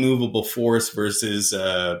an immovable force versus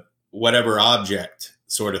whatever object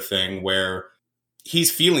sort of thing, where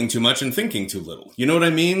he's feeling too much and thinking too little. You know what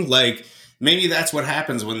I mean? Like maybe that's what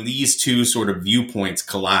happens when these two sort of viewpoints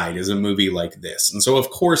collide, is a movie like this. And so of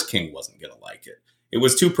course King wasn't going to like it. It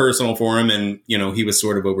was too personal for him, and he was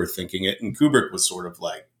sort of overthinking it, and Kubrick was sort of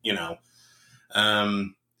like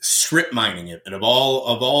strip mining it, and of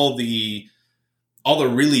all the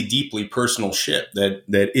really deeply personal shit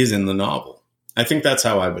that is in the novel. I think that's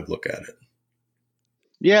how I would look at it.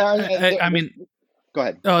 Yeah, I mean, go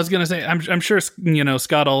ahead. Oh, I was gonna say, I'm sure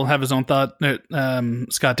Scott will have his own thought.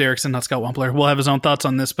 Scott Derrickson, not Scott Wampler, will have his own thoughts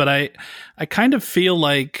on this. But I kind of feel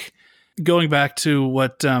like, going back to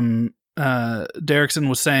what Derrickson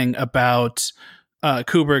was saying about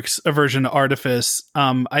Kubrick's aversion to artifice,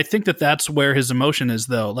 I think that's where his emotion is,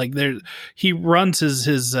 though. Like he runs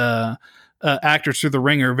his actors through the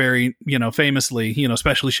ringer very, famously,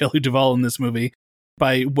 especially Shelley Duvall in this movie,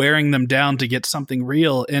 by wearing them down to get something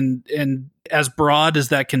real. And as broad as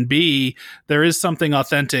that can be, there is something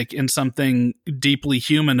authentic and something deeply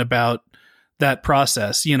human about that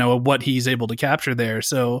process, what he's able to capture there.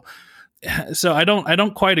 So So I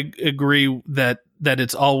don't quite agree that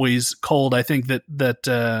it's always cold. I think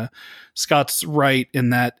that Scott's right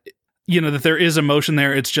in that, that there is emotion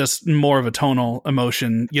there. It's just more of a tonal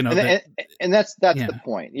emotion, and that's the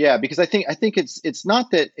point. Yeah, because I think it's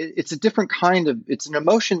not that it's a different kind of, it's an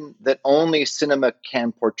emotion that only cinema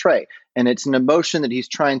can portray, and it's an emotion that he's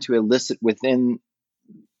trying to elicit within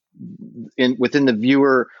the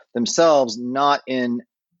viewer themselves, not in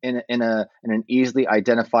an easily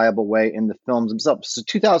identifiable way in the films themselves. So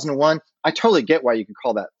 2001, I totally get why you could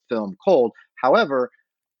call that film cold. However,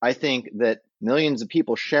 I think that millions of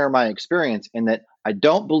people share my experience in that I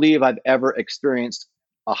don't believe I've ever experienced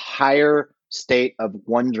a higher state of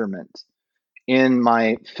wonderment in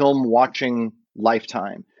my film watching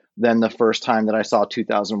lifetime than the first time that I saw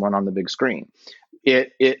 2001 on the big screen.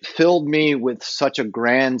 It filled me with such a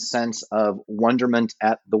grand sense of wonderment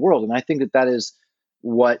at the world. And I think that is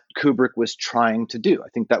what Kubrick was trying to do. I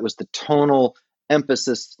think that was the tonal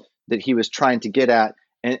emphasis that he was trying to get at,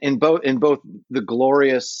 and in both the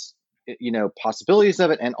glorious, possibilities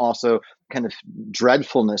of it, and also kind of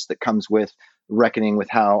dreadfulness that comes with reckoning with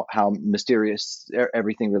how mysterious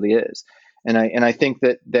everything really is. And I think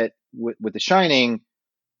that with The Shining,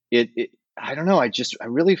 I don't know. I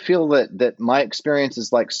really feel that my experience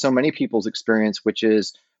is like so many people's experience, which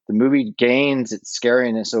is the movie gains its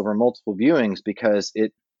scariness over multiple viewings because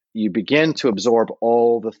you begin to absorb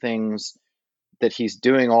all the things that he's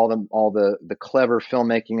doing, all the clever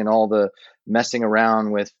filmmaking and all the messing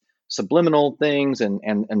around with subliminal things and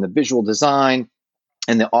the visual design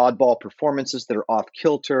and the oddball performances that are off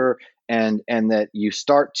kilter, and that you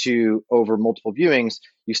start to, over multiple viewings,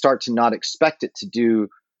 you start to not expect it to do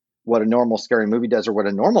what a normal scary movie does or what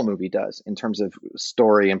a normal movie does in terms of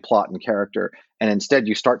story and plot and character. And instead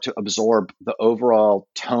you start to absorb the overall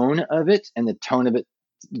tone of it, and the tone of it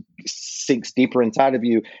sinks deeper inside of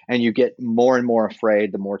you, and you get more and more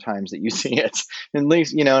afraid the more times that you see it. At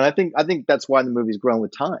least, and I think that's why the movie's grown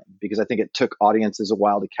with time, because I think it took audiences a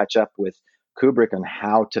while to catch up with Kubrick on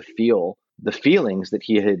how to feel the feelings that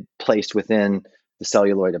he had placed within the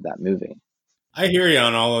celluloid of that movie. I hear you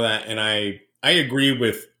on all of that, and I agree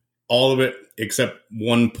with all of it except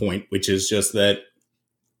one point, which is just that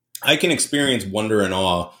I can experience wonder and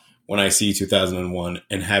awe when I see 2001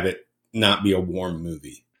 and have it not be a warm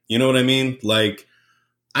movie. You know what I mean? Like,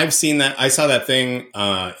 I've seen that. I saw that thing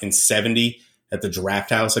in 70 at the Draft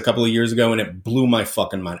House a couple of years ago, and it blew my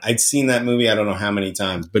fucking mind. I'd seen that movie I don't know how many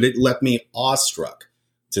times, but it left me awestruck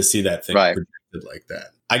to see that thing projected like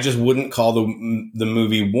that. I just wouldn't call the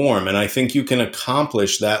movie warm, and I think you can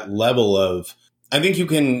accomplish that level of. I think you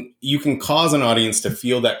can cause an audience to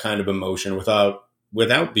feel that kind of emotion without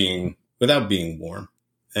being warm,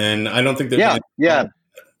 and I don't think that. Yeah.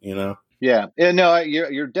 Yeah. No,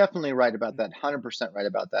 you're definitely right about that. 100% right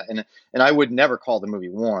about that. And I would never call the movie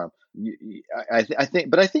warm. I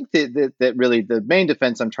think that really the main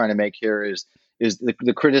defense I'm trying to make here is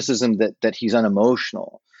the criticism that he's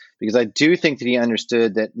unemotional, because I do think that he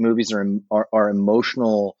understood that movies are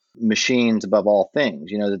emotional machines above all things.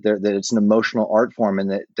 That it's an emotional art form,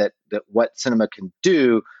 and that what cinema can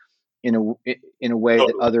do in a way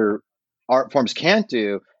that other art forms can't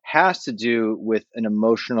do has to do with an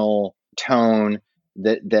emotional tone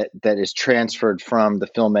that is transferred from the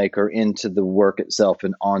filmmaker into the work itself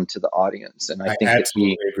and onto the audience. And I think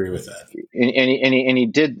absolutely agree with that.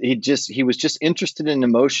 He was just interested in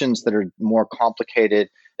emotions that are more complicated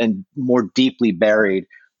and more deeply buried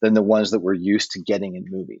than the ones that we're used to getting in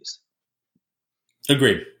movies.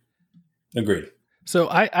 Agreed. So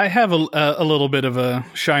I have a little bit of a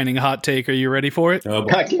Shining hot take. Are you ready for it? Oh,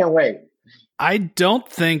 I can't wait. I don't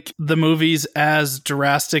think the movie's as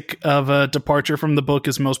drastic of a departure from the book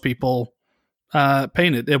as most people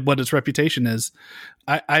paint it, what its reputation is.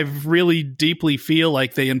 I really deeply feel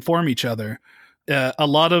like they inform each other. A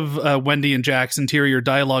lot of Wendy and Jack's interior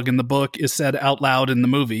dialogue in the book is said out loud in the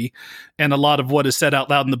movie, and a lot of what is said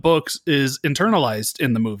out loud in the books is internalized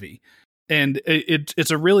in the movie. And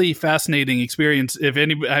it's a really fascinating experience. If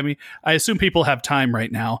anybody, I mean, I assume people have time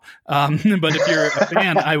right now, but if you're a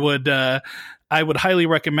fan, I would highly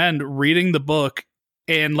recommend reading the book,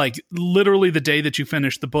 and like literally the day that you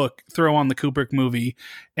finish the book, throw on the Kubrick movie,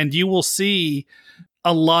 and you will see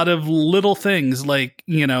a lot of little things like,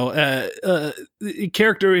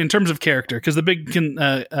 character in terms of character, because the big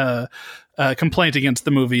complaint against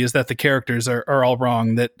the movie is that the characters are all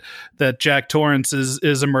wrong, that Jack Torrance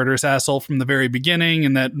is a murderous asshole from the very beginning,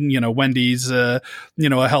 and that Wendy's a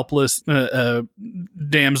helpless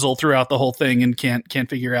damsel throughout the whole thing and can't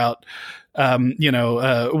figure out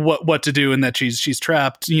what to do, and that she's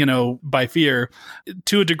trapped by fear.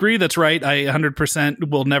 To a degree, that's right. I 100%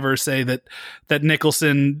 will never say that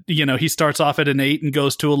Nicholson, he starts off at an 8 and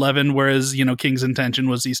goes to 11, whereas King's intention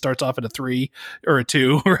was he starts off at a 3 or a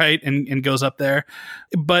 2, right, and goes up there.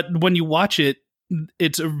 But when you watch it,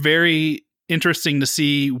 it's very interesting to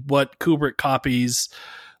see what Kubrick copies,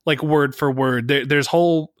 like word for word. There's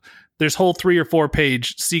whole 3 or 4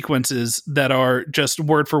 page sequences that are just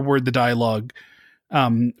word for word the dialogue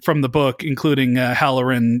from the book, including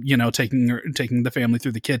Halloran, taking the family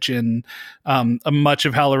through the kitchen, much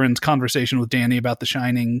of Halloran's conversation with Danny about The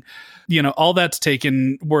Shining, all that's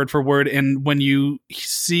taken word for word. And when you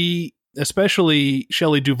see, especially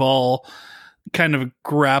Shelley Duvall, kind of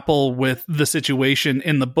grapple with the situation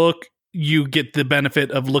in the book, you get the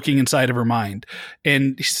benefit of looking inside of her mind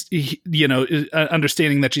and,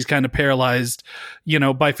 understanding that she's kind of paralyzed,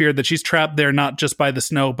 by fear, that she's trapped there, not just by the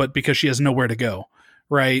snow, but because she has nowhere to go.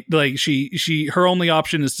 Right. Like her only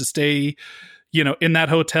option is to stay, in that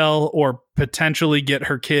hotel, or potentially get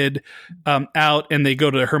her kid out, and they go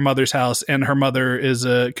to her mother's house, and her mother is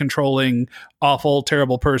a controlling, awful,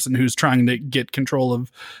 terrible person who's trying to get control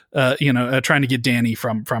of, trying to get Danny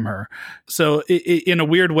from her. So in a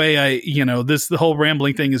weird way, the whole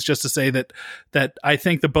rambling thing is just to say that I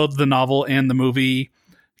think that both the novel and the movie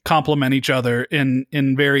complement each other in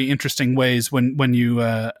very interesting ways when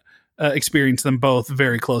you experience them both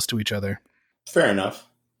very close to each other. Fair enough.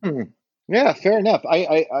 Yeah, fair enough.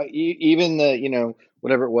 I even the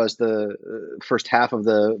whatever it was, the first half of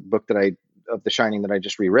the book of The Shining that I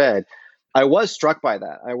just reread, I was struck by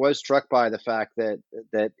that. I was struck by the fact that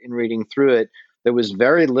in reading through it, there was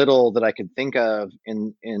very little that I could think of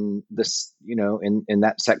in this in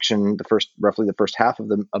that section, roughly the first half of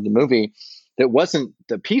the movie, that wasn't.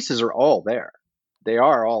 The pieces are all there. They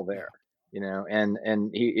are all there. And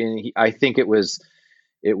I think it was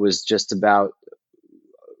just about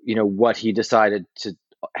what he decided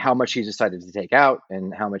how much he decided to take out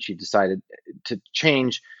and how much he decided to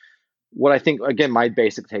change. What I think, again, my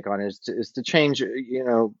basic take on it is to change,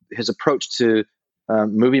 his approach to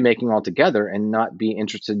movie making altogether, and not be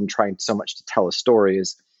interested in trying so much to tell a story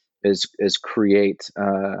as create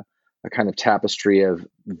a kind of tapestry of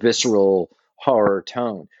visceral horror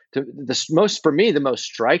tone. For me, the most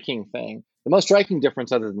striking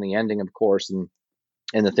difference, other than the ending, of course, and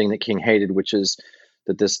the thing that King hated, which is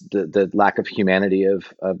that the lack of humanity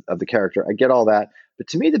of the character. I get all that, but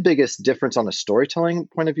to me, the biggest difference on a storytelling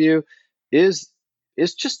point of view is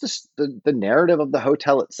just the narrative of the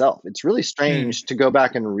hotel itself. It's really strange to go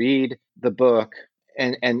back and read the book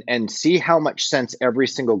and see how much sense every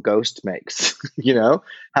single ghost makes.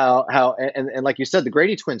 How and like you said, the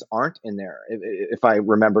Grady twins aren't in there, if I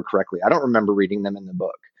remember correctly. I don't remember reading them in the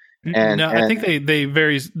book. I think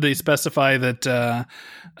they specify that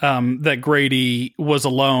that Grady was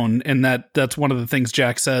alone, and that's one of the things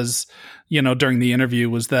Jack says, during the interview,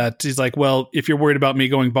 was that he's like, well, if you're worried about me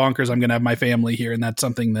going bonkers, I'm going to have my family here, and that's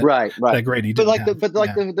something that that Grady didn't have.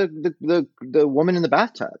 The woman in the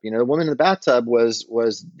bathtub, the woman in the bathtub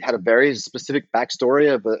had a very specific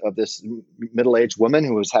backstory of this middle-aged woman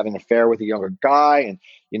who was having an affair with a younger guy, and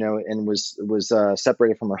and was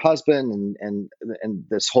separated from her husband, and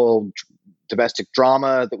this whole domestic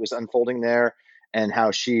drama that was unfolding there, and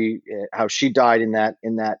how she died in that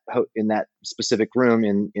specific room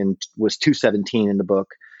in was 217 in the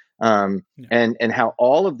book, and how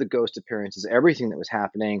all of the ghost appearances, everything that was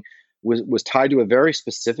happening was tied to a very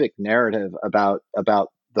specific narrative about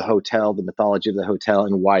the hotel, the mythology of the hotel,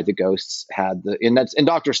 and why the ghosts had and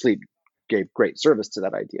Dr. Sleep gave great service to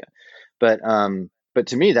that idea, but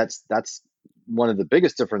to me, that's one of the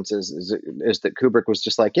biggest differences is that Kubrick was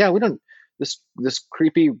just like, we don't, this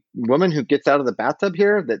creepy woman who gets out of the bathtub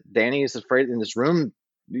here, that Danny is afraid in this room,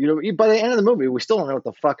 by the end of the movie, we still don't know what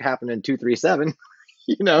the fuck happened in 237.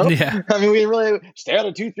 I mean, we really stay out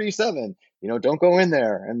of 237, don't go in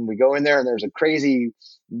there. And we go in there, and there's a crazy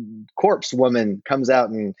corpse woman comes out,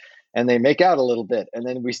 and they make out a little bit. And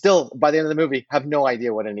then we still, by the end of the movie, have no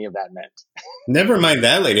idea what any of that meant. Never mind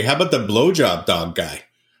that lady. How about the blowjob dog guy?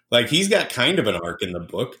 Like, he's got kind of an arc in the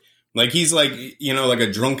book. Like, he's like, like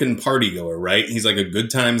a drunken party goer, right? He's like a good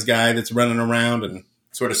times guy that's running around, and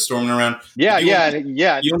sort of storming around. Yeah,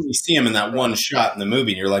 You only see him in that one shot in the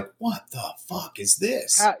movie, and you're like, "What the fuck is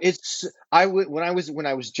this?" When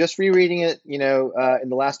I was just rereading it, in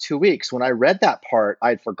the last 2 weeks, when I read that part, I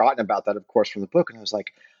had forgotten about that, of course, from the book, and I was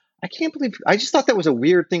like, I can't believe. I just thought that was a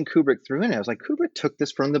weird thing Kubrick threw in. I was like, Kubrick took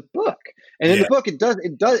this from the book, and in the book, it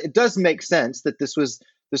does make sense that this was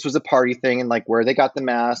a party thing, and like where they got the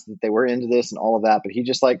mask, that they were into this and all of that. But he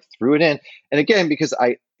just like threw it in, and again, because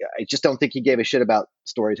I just don't think he gave a shit about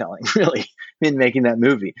storytelling really in making that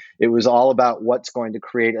movie. It was all about what's going to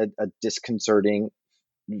create a disconcerting,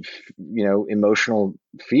 emotional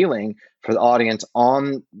feeling for the audience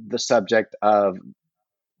on the subject of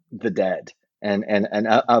the dead. And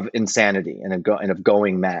of insanity and of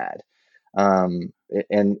going mad.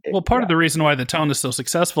 Part of the reason why the tone is so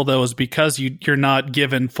successful, though, is because you're not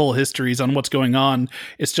given full histories on what's going on.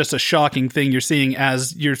 It's just a shocking thing you're seeing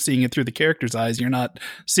as you're seeing it through the character's eyes. You're not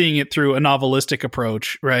seeing it through a novelistic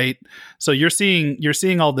approach, right? So you're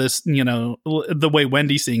seeing all this, the way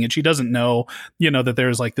Wendy's seeing it. She doesn't know, that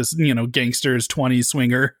there's like this, gangsters 20s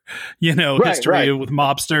swinger, history with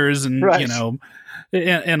mobsters and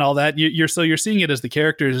and all that. You're seeing it as the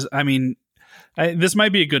characters. I mean, this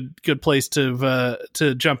might be a good place to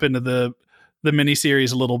jump into the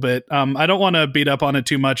miniseries a little bit. I don't want to beat up on it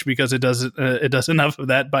too much because it does enough of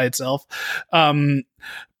that by itself.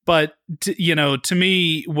 But to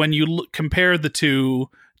me, when you compare the two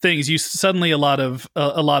things, you suddenly a lot of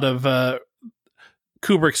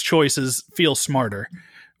Kubrick's choices feel smarter.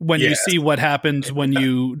 When you see what happens when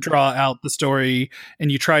you draw out the story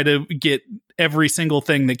and you try to get every single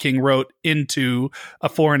thing that King wrote into a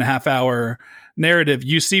 4.5 hour narrative,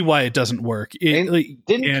 you see why it doesn't work. You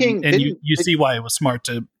see why it was smart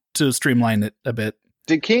to streamline it a bit.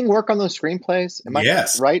 Did King work on those screenplays? Am I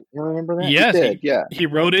right? You remember that? Yes, he did. He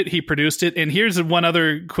wrote it. He produced it. And here's one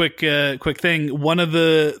other quick thing. One of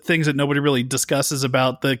the things that nobody really discusses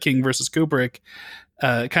about the King versus Kubrick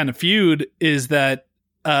kind of feud is that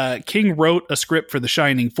King wrote a script for The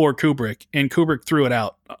Shining for Kubrick, and Kubrick threw it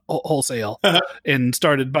out wholesale and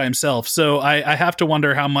started by himself. So I have to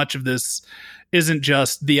wonder how much of this isn't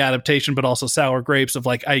just the adaptation, but also sour grapes of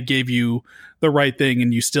like, I gave you the right thing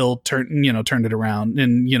and you still turned it around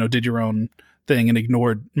and, did your own thing and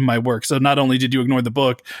ignored my work. So not only did you ignore the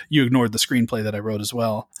book, you ignored the screenplay that I wrote as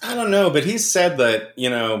well. I don't know, but he said that,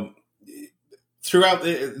 throughout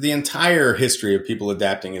the entire history of people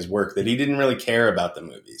adapting his work, that he didn't really care about the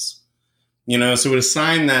movies, so to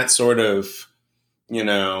assign that sort of,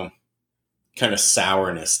 kind of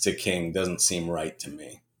sourness to King doesn't seem right to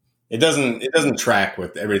me. It doesn't track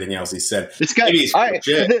with everything else he said. It's got,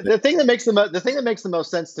 the thing that makes the most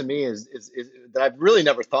sense to me is that I've really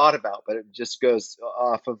never thought about, but it just goes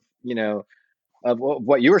off of, of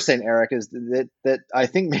what you were saying, Eric, is that I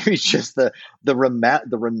think maybe it's just the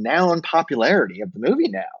renowned popularity of the movie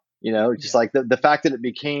now. Just like the fact that it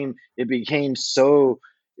became so.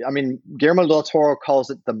 I mean, Guillermo del Toro calls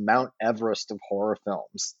it the Mount Everest of horror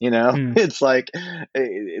films. It's like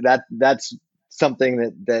that's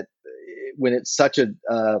something that when it's such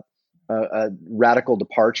a radical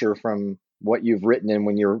departure from what you've written and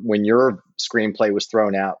when your screenplay was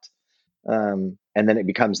thrown out. And then it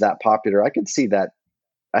becomes that popular. I could see that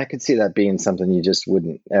being something you just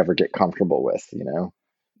wouldn't ever get comfortable with,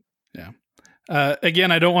 Yeah.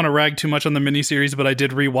 Again, I don't want to rag too much on the miniseries, but I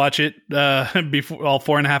did rewatch it before all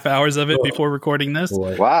 4.5 hours of it before recording this.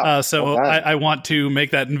 Wow. So I want to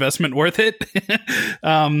make that investment worth it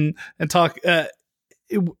and talk.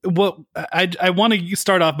 What I want to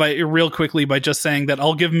start off by real quickly by just saying that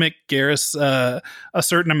I'll give Mick Garris a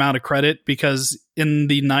certain amount of credit because in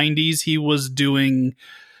the 90s he was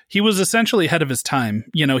essentially ahead of his time.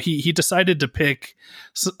 He decided to pick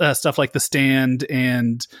stuff like The Stand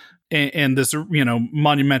and this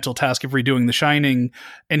monumental task of redoing The Shining,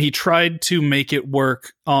 and he tried to make it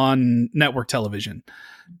work on network television.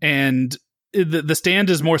 And the Stand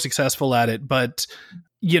is more successful at it, but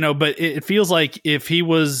it feels like if he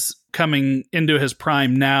was coming into his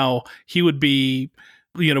prime now, he would be,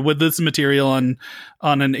 with this material on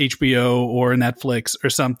an HBO or a Netflix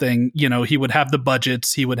or something, he would have the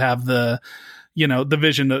budgets, he would have the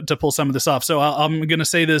vision to pull some of this off. So I'm going to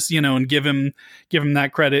say this, and give him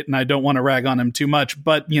that credit. And I don't want to rag on him too much,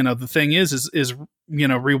 but the thing is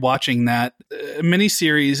rewatching that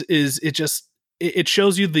miniseries it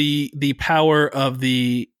shows you the power of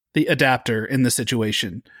the adapter in the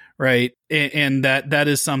situation, right? And that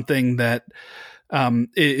is something that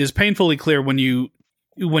is painfully clear when you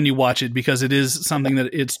watch it, because it is something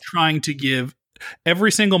that it's trying to give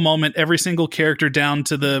every single moment, every single character down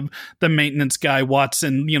to the maintenance guy,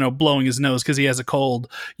 Watson, blowing his nose because he has a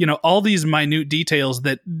cold. All these minute details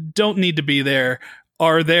that don't need to be there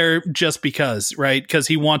are there just because, right? Because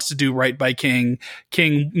he wants to do right by King.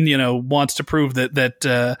 King, wants to prove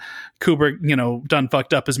that Kubrick, done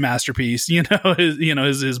fucked up his masterpiece,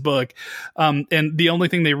 his book. And the only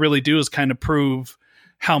thing they really do is kind of prove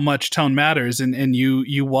how much tone matters. And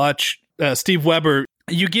you watch Steve Weber,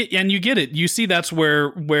 you get it. You see that's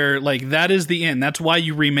where like that is the end. That's why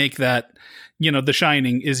you remake that. The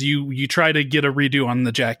Shining is you try to get a redo on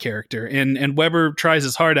the Jack character, and Weber tries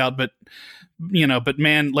his heart out, but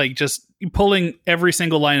man, like just pulling every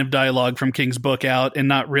single line of dialogue from King's book out and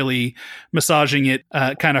not really massaging it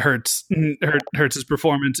kind of hurts his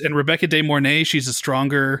performance. And Rebecca De Mornay, she's a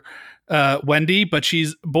stronger Wendy, but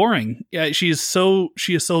she's boring. She is so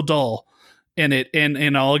dull in it.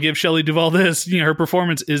 And I'll give Shelley Duvall this, her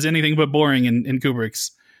performance is anything but boring in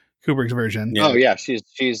Kubrick's version. Yeah. Oh yeah,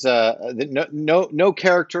 she's no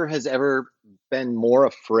character has ever been more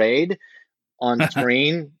afraid on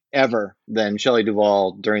screen ever than Shelley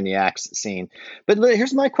Duvall during the axe scene. But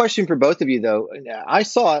here's my question for both of you, though. I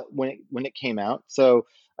saw it when it came out, so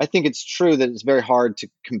I think it's true that it's very hard to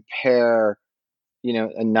compare, a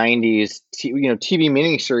 '90s TV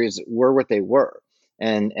miniseries were what they were,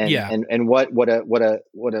 and what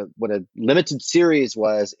a limited series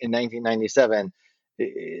was in 1997.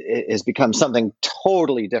 It has become something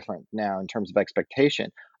totally different now in terms of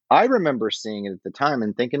expectation. I remember seeing it at the time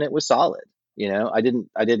and thinking it was solid.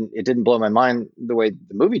 It didn't blow my mind the way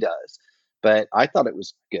the movie does, but I thought it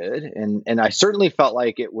was good. And I certainly felt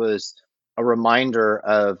like it was a reminder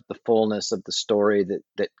of the fullness of the story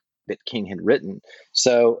that King had written.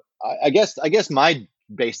 So I guess my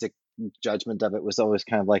basic judgment of it was always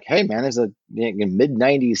kind of like, hey man, there's a mid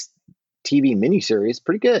 '90s TV miniseries,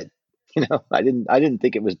 pretty good. I didn't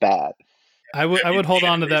think it was bad. I would hold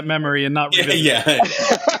on to that memory and not revisit. Yeah.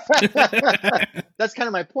 That's kind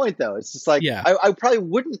of my point, though. It's just like, I probably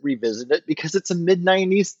wouldn't revisit it because it's a mid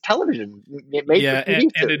 '90s television. And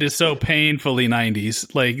it is so painfully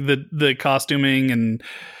 '90s, like the costuming and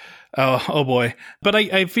oh boy. But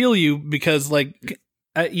I feel you because like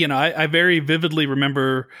I very vividly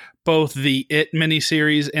remember both the It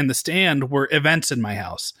miniseries and The Stand were events in my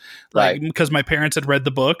house, like because my parents had read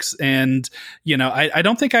the books, and I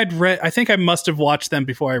don't think I'd read. I think I must have watched them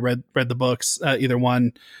before I read the books, either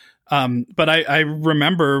one. But I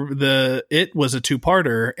remember It was a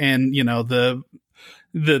 2-parter, and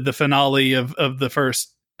the finale of the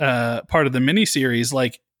first part of the miniseries,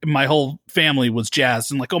 like my whole family was jazzed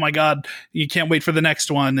and like, oh my God, you can't wait for the next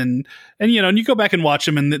one. And you go back and watch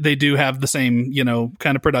them and they do have the same,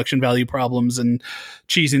 kind of production value problems and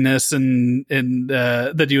cheesiness and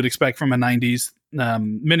that you would expect from a '90s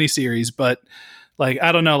miniseries. But like,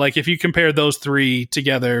 I don't know, like if you compare those three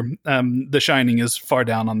together, The Shining is far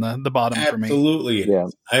down on the bottom for me. Absolutely. Yeah.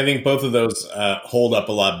 I think both of those hold up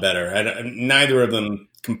a lot better. Neither of them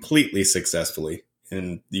completely successfully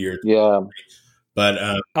in the year. Yeah.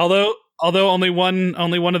 But although only one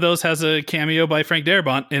of those has a cameo by Frank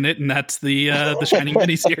Darabont in it, and that's the Shining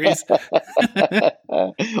miniseries.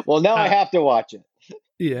 Well, now I have to watch it.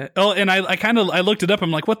 Yeah. Oh, and I looked it up.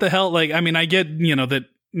 I'm like, what the hell? Like, I mean, I get that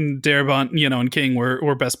Darabont, and King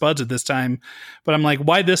were best buds at this time, but I'm like,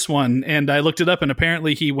 why this one? And I looked it up, and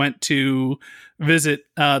apparently he went to visit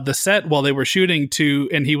the set while they were shooting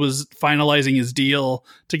and he was finalizing his deal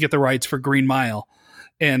to get the rights for Green Mile.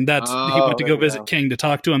 And he went to go visit King to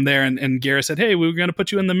talk to him there. And Gareth said, hey, we were going to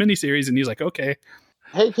put you in the miniseries. And he's like, okay.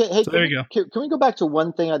 Hey, so there you go. Can we go back to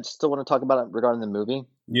one thing I still want to talk about regarding the movie?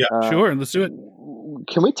 Yeah, sure. Let's do it.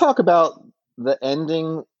 Can we talk about the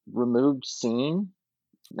ending removed scene?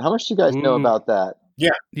 How much do you guys know about that?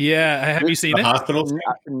 Yeah. Yeah. Have you seen it? Hospital?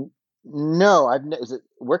 No, is it?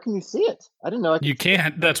 Where can you see it? I didn't know. You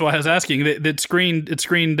can't. That's why I was asking. It screened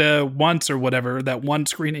once or whatever. That one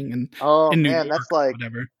screening in New York. That's like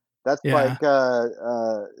whatever. That's like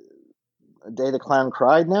A Day the Clown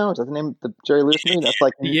Cried. Now is that the name of the Jerry Lewis movie? That's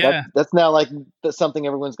like that's now like something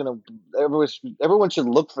everyone should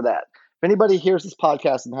look for that. If anybody hears this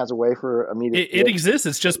podcast and has a way for immediate, it exists.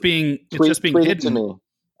 It's just being hidden to me.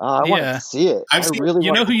 I want to see it.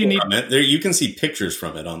 Who you need. You can see pictures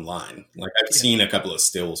from it online. Like I've seen a couple of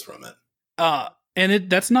stills from it. And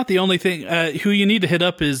that's not the only thing. Who you need to hit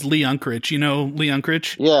up is Lee Unkrich. You know Lee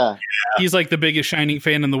Unkrich? Yeah. He's like the biggest Shining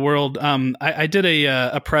fan in the world. I did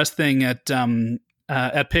a press thing at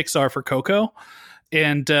Pixar for Coco,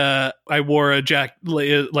 I wore a Jack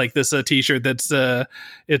like this T-shirt that's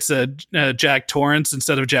it's a Jack Torrance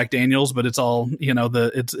instead of Jack Daniels, but it's all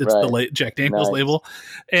it's the Jack Daniels label,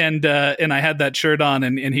 and I had that shirt on,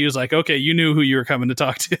 and he was like, okay, you knew who you were coming to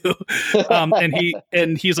talk to,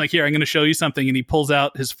 and he's like, here, I'm going to show you something, and he pulls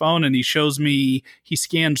out his phone and he shows me, he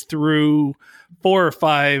scans through 4 or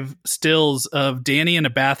 5 stills of Danny in a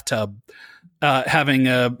bathtub. Having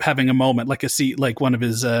a moment, like a seat, like one of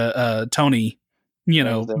his Tony,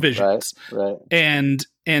 visions, right.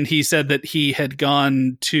 And he said that he had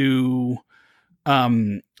gone to,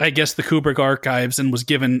 I guess, the Kubrick archives and was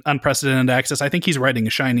given unprecedented access. I think he's writing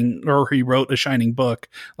he wrote a Shining book,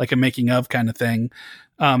 like a making of kind of thing.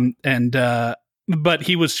 But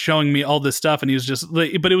he was showing me all this stuff, and he was just,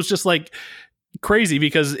 but it was just like crazy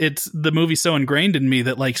because the movie's so ingrained in me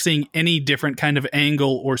that like seeing any different kind of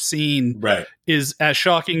angle or scene is as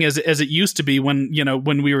shocking as it used to be when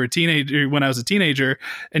we were when I was a teenager,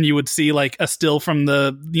 and you would see like a still from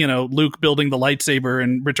the Luke building the lightsaber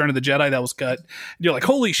in Return of the Jedi that was cut. You're like,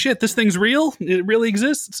 holy shit, this thing's real. It really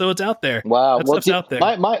exists. So it's out there. Wow. That stuff's out there.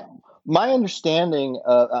 My understanding,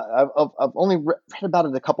 I've only read about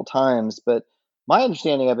it a couple times, but my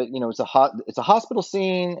understanding of it, it's a hospital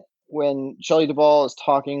scene when Shelley Duvall is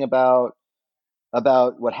talking about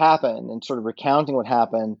what happened and sort of recounting what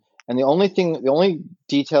happened. And the only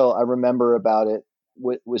detail I remember about it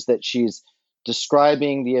was that she's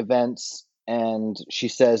describing the events, and she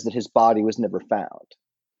says that his body was never found.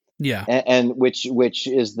 Yeah. And which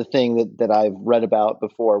is the thing that I've read about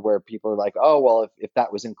before, where people are like, oh, well, if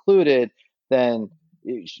that was included, then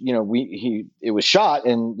it was shot,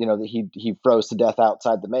 and that he froze to death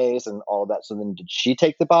outside the maze and all of that. So then, did she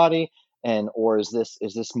take the body, or is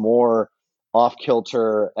this more off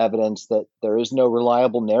kilter evidence that there is no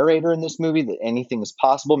reliable narrator in this movie, that anything is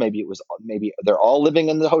possible? Maybe they're all living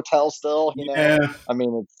in the hotel still. Yeah. I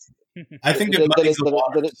mean, I think it muddies the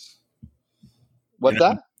waters. What's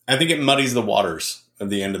that? I think it muddies the waters at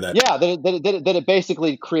the end of that. Yeah, that it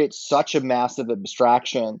basically creates such a massive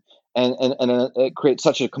abstraction. And it creates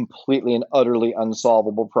such a completely and utterly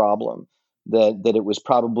unsolvable problem that it was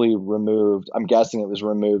probably removed. I'm guessing it was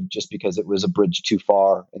removed just because it was a bridge too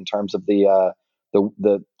far in terms of the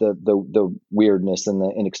weirdness and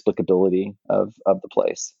the inexplicability of the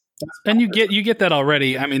place. And you get that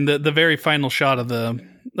already. I mean, the very final shot of the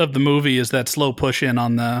movie is that slow push in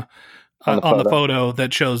on the photo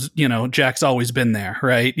that shows, Jack's always been there,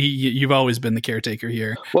 right? You've always been the caretaker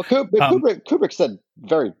here. Well, Kubrick said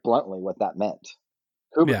very bluntly what that meant.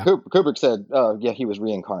 Kubrick said, "Oh, yeah, he was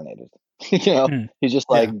reincarnated." He's just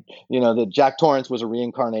like, that Jack Torrance was a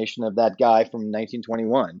reincarnation of that guy from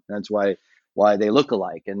 1921. That's why they look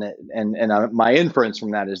alike. And my inference from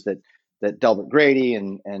that is that Delbert Grady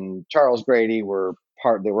and Charles Grady were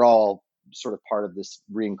part. They were all sort of part of this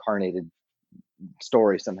reincarnated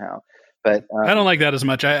story somehow. But I don't like that as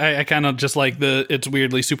much. I kind of just like it's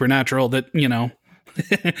weirdly supernatural that that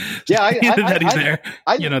he's there.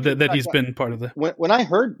 That he's been part of the. When I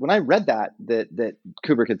read that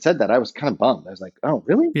Kubrick had said that, I was kind of bummed. I was like, oh,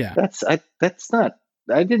 really? Yeah. That's not.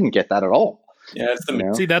 I didn't get that at all. Yeah,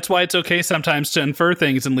 See, that's why it's okay sometimes to infer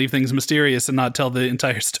things and leave things mysterious and not tell the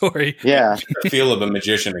entire story. Yeah, the feel of a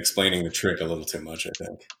magician explaining the trick a little too much, I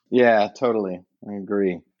think. Yeah, totally. I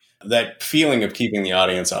agree. That feeling of keeping the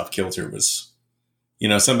audience off kilter was,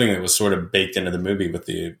 something that was sort of baked into the movie with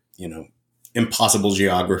the, impossible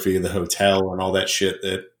geography of the hotel and all that shit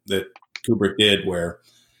that Kubrick did, where,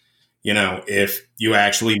 if you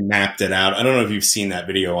actually mapped it out, I don't know if you've seen that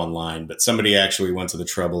video online, but somebody actually went to the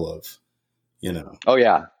trouble of, oh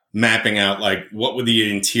yeah, mapping out like what would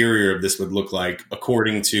the interior of this would look like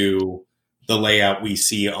according to the layout we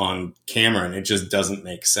see on camera. And it just doesn't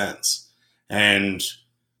make sense. And,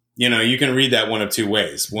 you can read that one of two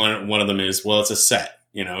ways. One of them is, well, it's a set,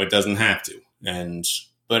 it doesn't have to.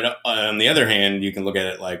 But on the other hand, you can look at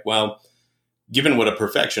it like, well, given what a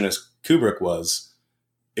perfectionist Kubrick was,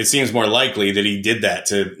 it seems more likely that he did that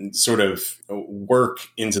to sort of work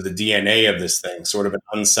into the DNA of this thing, sort of an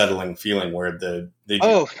unsettling feeling where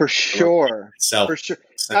for sure.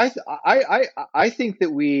 I think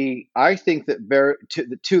that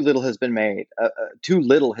too little has been made. Too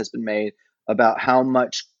little has been made about how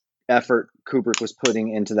much effort Kubrick was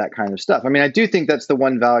putting into that kind of stuff. I mean, I do think that's the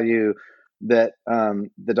one value that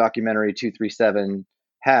the documentary 237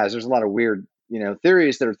 has. There's a lot of weird,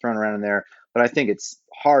 theories that are thrown around in there, but I think it's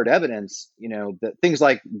hard evidence, that things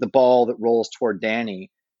like the ball that rolls toward Danny,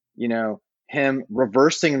 him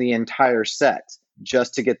reversing the entire set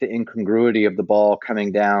just to get the incongruity of the ball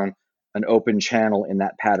coming down an open channel in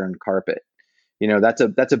that patterned carpet. That's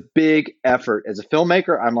a big effort as a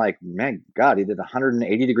filmmaker. I'm like, man, God, he did a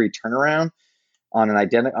 180-degree turnaround on an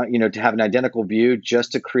identical, to have an identical view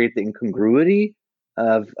just to create the incongruity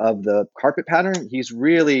of the carpet pattern. He's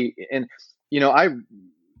really, and I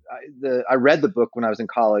read the book when I was in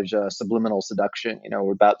college, Subliminal Seduction,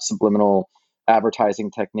 about subliminal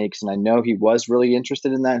advertising techniques, and I know he was really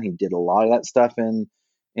interested in that. And he did a lot of that stuff in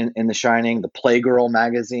The Shining, the Playgirl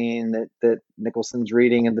magazine that Nicholson's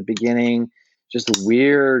reading at the beginning, just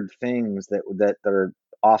weird things that are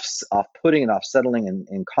off-putting and off-settling and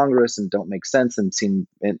incongruous and don't make sense and seem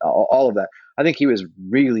in all of that. I think he was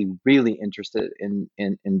really, really interested in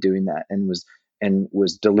doing that and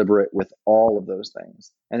was deliberate with all of those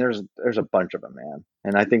things. And there's a bunch of them, man.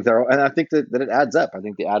 And I think that it adds up. I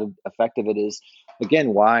think the added effect of it is,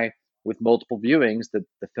 again, why with multiple viewings that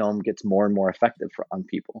the film gets more and more effective on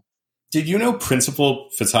people. Did you know principal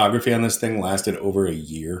photography on this thing lasted over a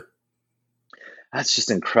year? That's just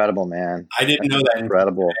incredible, man. I didn't know that.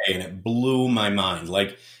 Incredible. Today, and it blew my mind.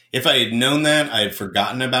 Like, if I had known that, I had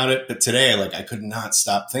forgotten about it. But today, like, I could not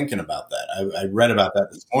stop thinking about that. I read about that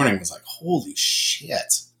this morning. I was like, holy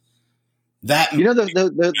shit. That,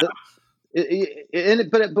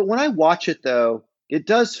 but when I watch it though, it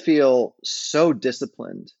does feel so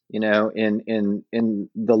disciplined, in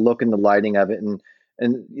the look and the lighting of it, and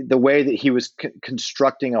the way that he was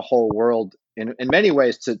constructing a whole world in many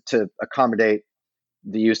ways to accommodate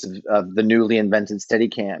the use of the newly invented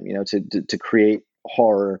Steadicam, to create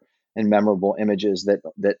horror and memorable images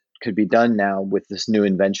that could be done now with this new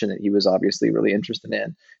invention that he was obviously really interested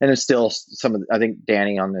in. And it's still I think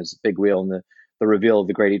Danny on his big wheel and the reveal of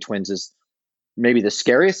the Grady twins is maybe the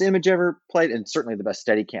scariest image ever played, and certainly the best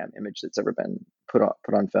Steadicam image that's ever been put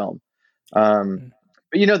on film. But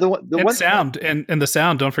the one sound and the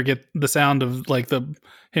sound. Don't forget the sound of like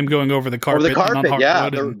him going over the carpet.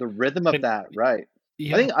 The rhythm of that, right?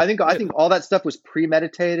 Yeah. I think all that stuff was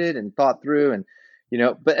premeditated and thought through, and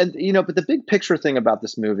but the big picture thing about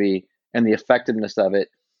this movie and the effectiveness of it.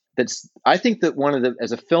 I think that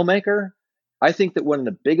as a filmmaker, I think that one of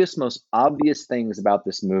the biggest, most obvious things about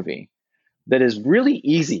this movie that is really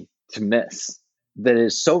easy to miss, that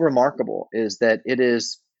is so remarkable, is that it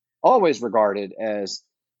is always regarded as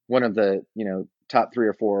one of the top 3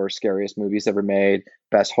 or 4 scariest movies ever made,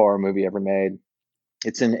 best horror movie ever made.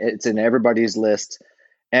 It's in everybody's list,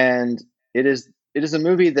 and it is a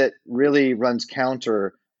movie that really runs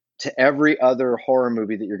counter to every other horror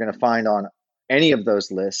movie that you're going to find on any of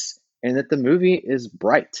those lists, and that the movie is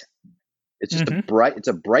bright. It's just it's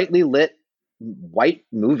a brightly lit white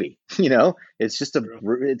movie. It's just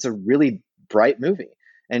it's a really bright movie.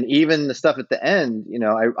 And even the stuff at the end,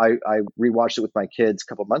 I rewatched it with my kids a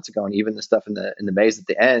couple of months ago, and even the stuff in the maze at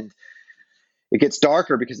the end, it gets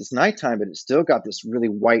darker because it's nighttime, but it's still got this really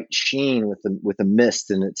white sheen with the mist,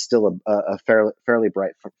 and it's still a fairly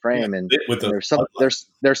bright frame. And there's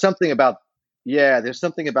something about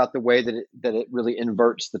the way that it really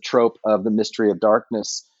inverts the trope of the mystery of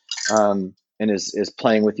darkness, and is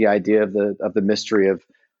playing with the idea of the mystery of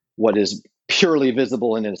what is purely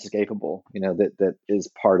visible and inescapable. That is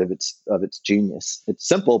part of its genius. It's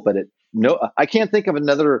simple, but I can't think of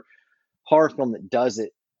another horror film that does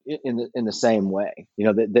it in the same way.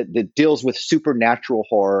 That deals with supernatural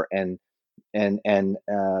horror and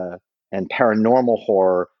paranormal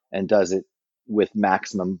horror, and does it with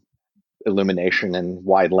maximum illumination and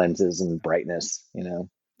wide lenses and brightness.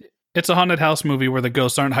 It's a haunted house movie where the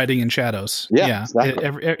ghosts aren't hiding in shadows. Yeah.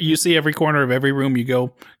 Exactly. You see every corner of every room you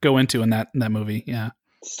go into in that movie. Yeah.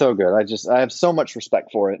 So good. I have so much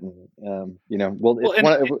respect for it. And,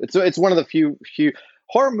 it's one of the few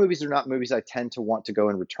horror movies are not movies I tend to want to go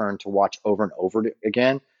and return to watch over and over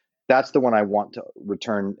again. That's the one I want to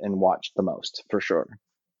return and watch the most, for sure.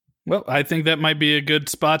 Well, I think that might be a good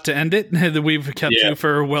spot to end it. We've kept you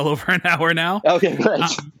for well over an hour now. Okay, great.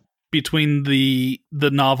 Between the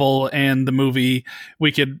novel and the movie,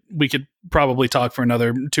 we could probably talk for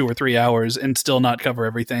another 2 or 3 hours and still not cover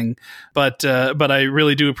everything. But I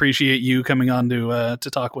really do appreciate you coming on to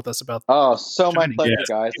talk with us about. Oh, so my pleasure,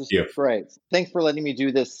 guys. This is great. Thanks for letting me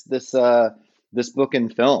do this book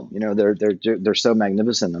and film. They're so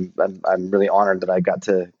magnificent. I'm really honored that I got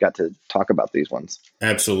to talk about these ones.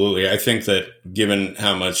 Absolutely. I think that given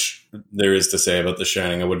how much there is to say about The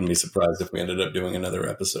Shining, I wouldn't be surprised if we ended up doing another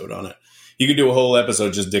episode on it. You could do a whole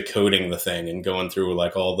episode just decoding the thing and going through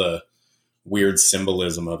like all the weird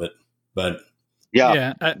symbolism of it. But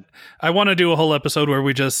I want to do a whole episode where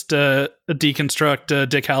we just deconstruct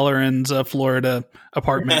Dick Halloran's Florida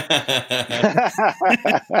apartment. I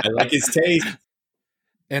like his taste.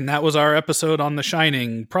 And that was our episode on The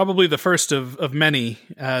Shining, probably the first of many.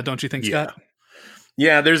 Don't you think, Scott?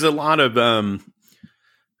 Yeah, there's a lot of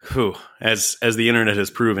as the internet has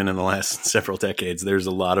proven in the last several decades, there's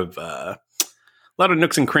a lot of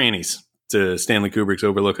nooks and crannies to Stanley Kubrick's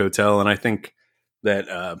Overlook Hotel, and I think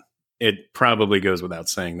that it probably goes without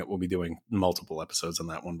saying that we'll be doing multiple episodes on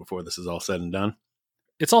that one before this is all said and done.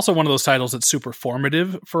 It's also one of those titles that's super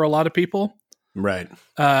formative for a lot of people. Right.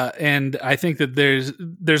 And I think that there's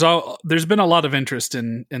been a lot of interest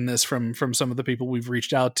in this from some of the people we've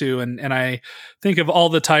reached out to. And I think of all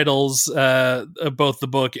the titles of both the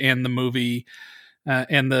book and the movie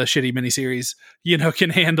and the shitty miniseries, can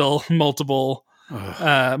handle multiple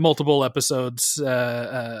episodes.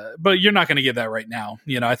 But you're not going to get that right now.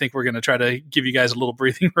 I think we're going to try to give you guys a little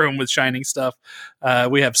breathing room with Shining stuff.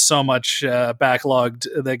 We have so much backlogged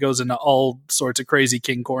that goes into all sorts of crazy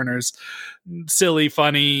King corners, silly,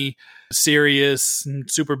 funny, serious,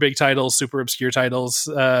 super big titles, super obscure titles.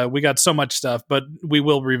 We got so much stuff, but we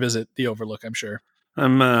will revisit the Overlook, I'm sure.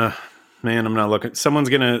 I'm not looking. Someone's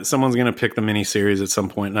gonna pick the miniseries at some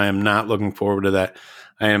point, and I am not looking forward to that.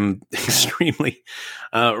 I am extremely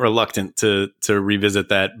reluctant to revisit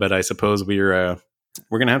that, but I suppose we're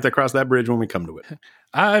gonna have to cross that bridge when we come to it.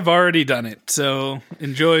 I've already done it, so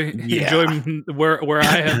enjoy where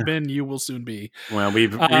I have been. You will soon be. Well,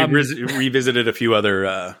 we've revisited a few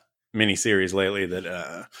other miniseries lately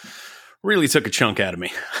that really took a chunk out of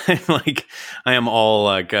me. I am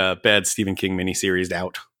all bad Stephen King miniseries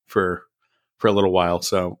out for a little while,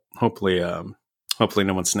 so hopefully no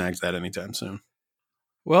one snags that anytime soon.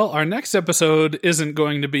 Well, our next episode isn't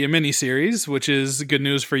going to be a mini-series, which is good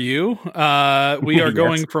news for you. We are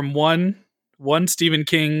going from one Stephen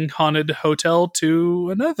King haunted hotel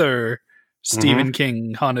to another Stephen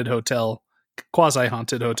King haunted hotel,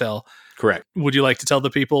 quasi-haunted hotel. Correct. Would you like to tell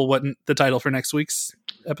the people what the title for next week's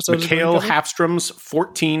episode is? Mikhail Hafstrom's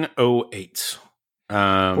 1408.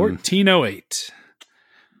 1408.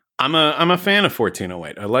 I'm a fan of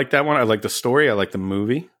 1408. I like that one. I like the story. I like the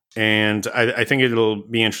movie. And I think it'll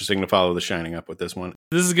be interesting to follow The Shining up with this one.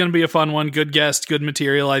 This is going to be a fun one. Good guest, good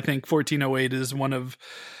material. I think 1408 is one of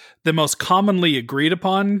the most commonly agreed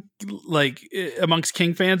upon, amongst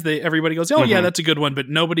King fans. Everybody goes, "Oh yeah, that's a good one," but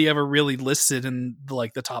nobody ever really lists it in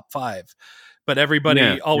the top 5. But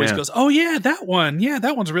everybody always goes, "Oh yeah, that one. Yeah,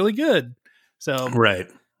 that one's really good." So right,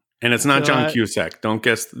 and it's not John Cusack. Don't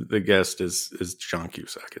guess the guest is John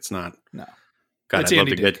Cusack. It's not. No. God, I'd love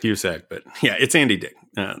to get Cusack, but yeah, it's Andy Dick.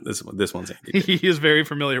 This one's Andy Dick. He is very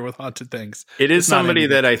familiar with haunted things. It is somebody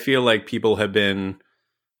that I feel like people have been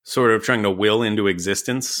sort of trying to will into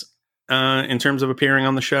existence in terms of appearing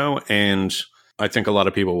on the show, and I think a lot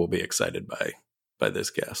of people will be excited by this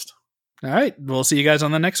guest. All right, we'll see you guys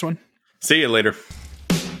on the next one. See you later.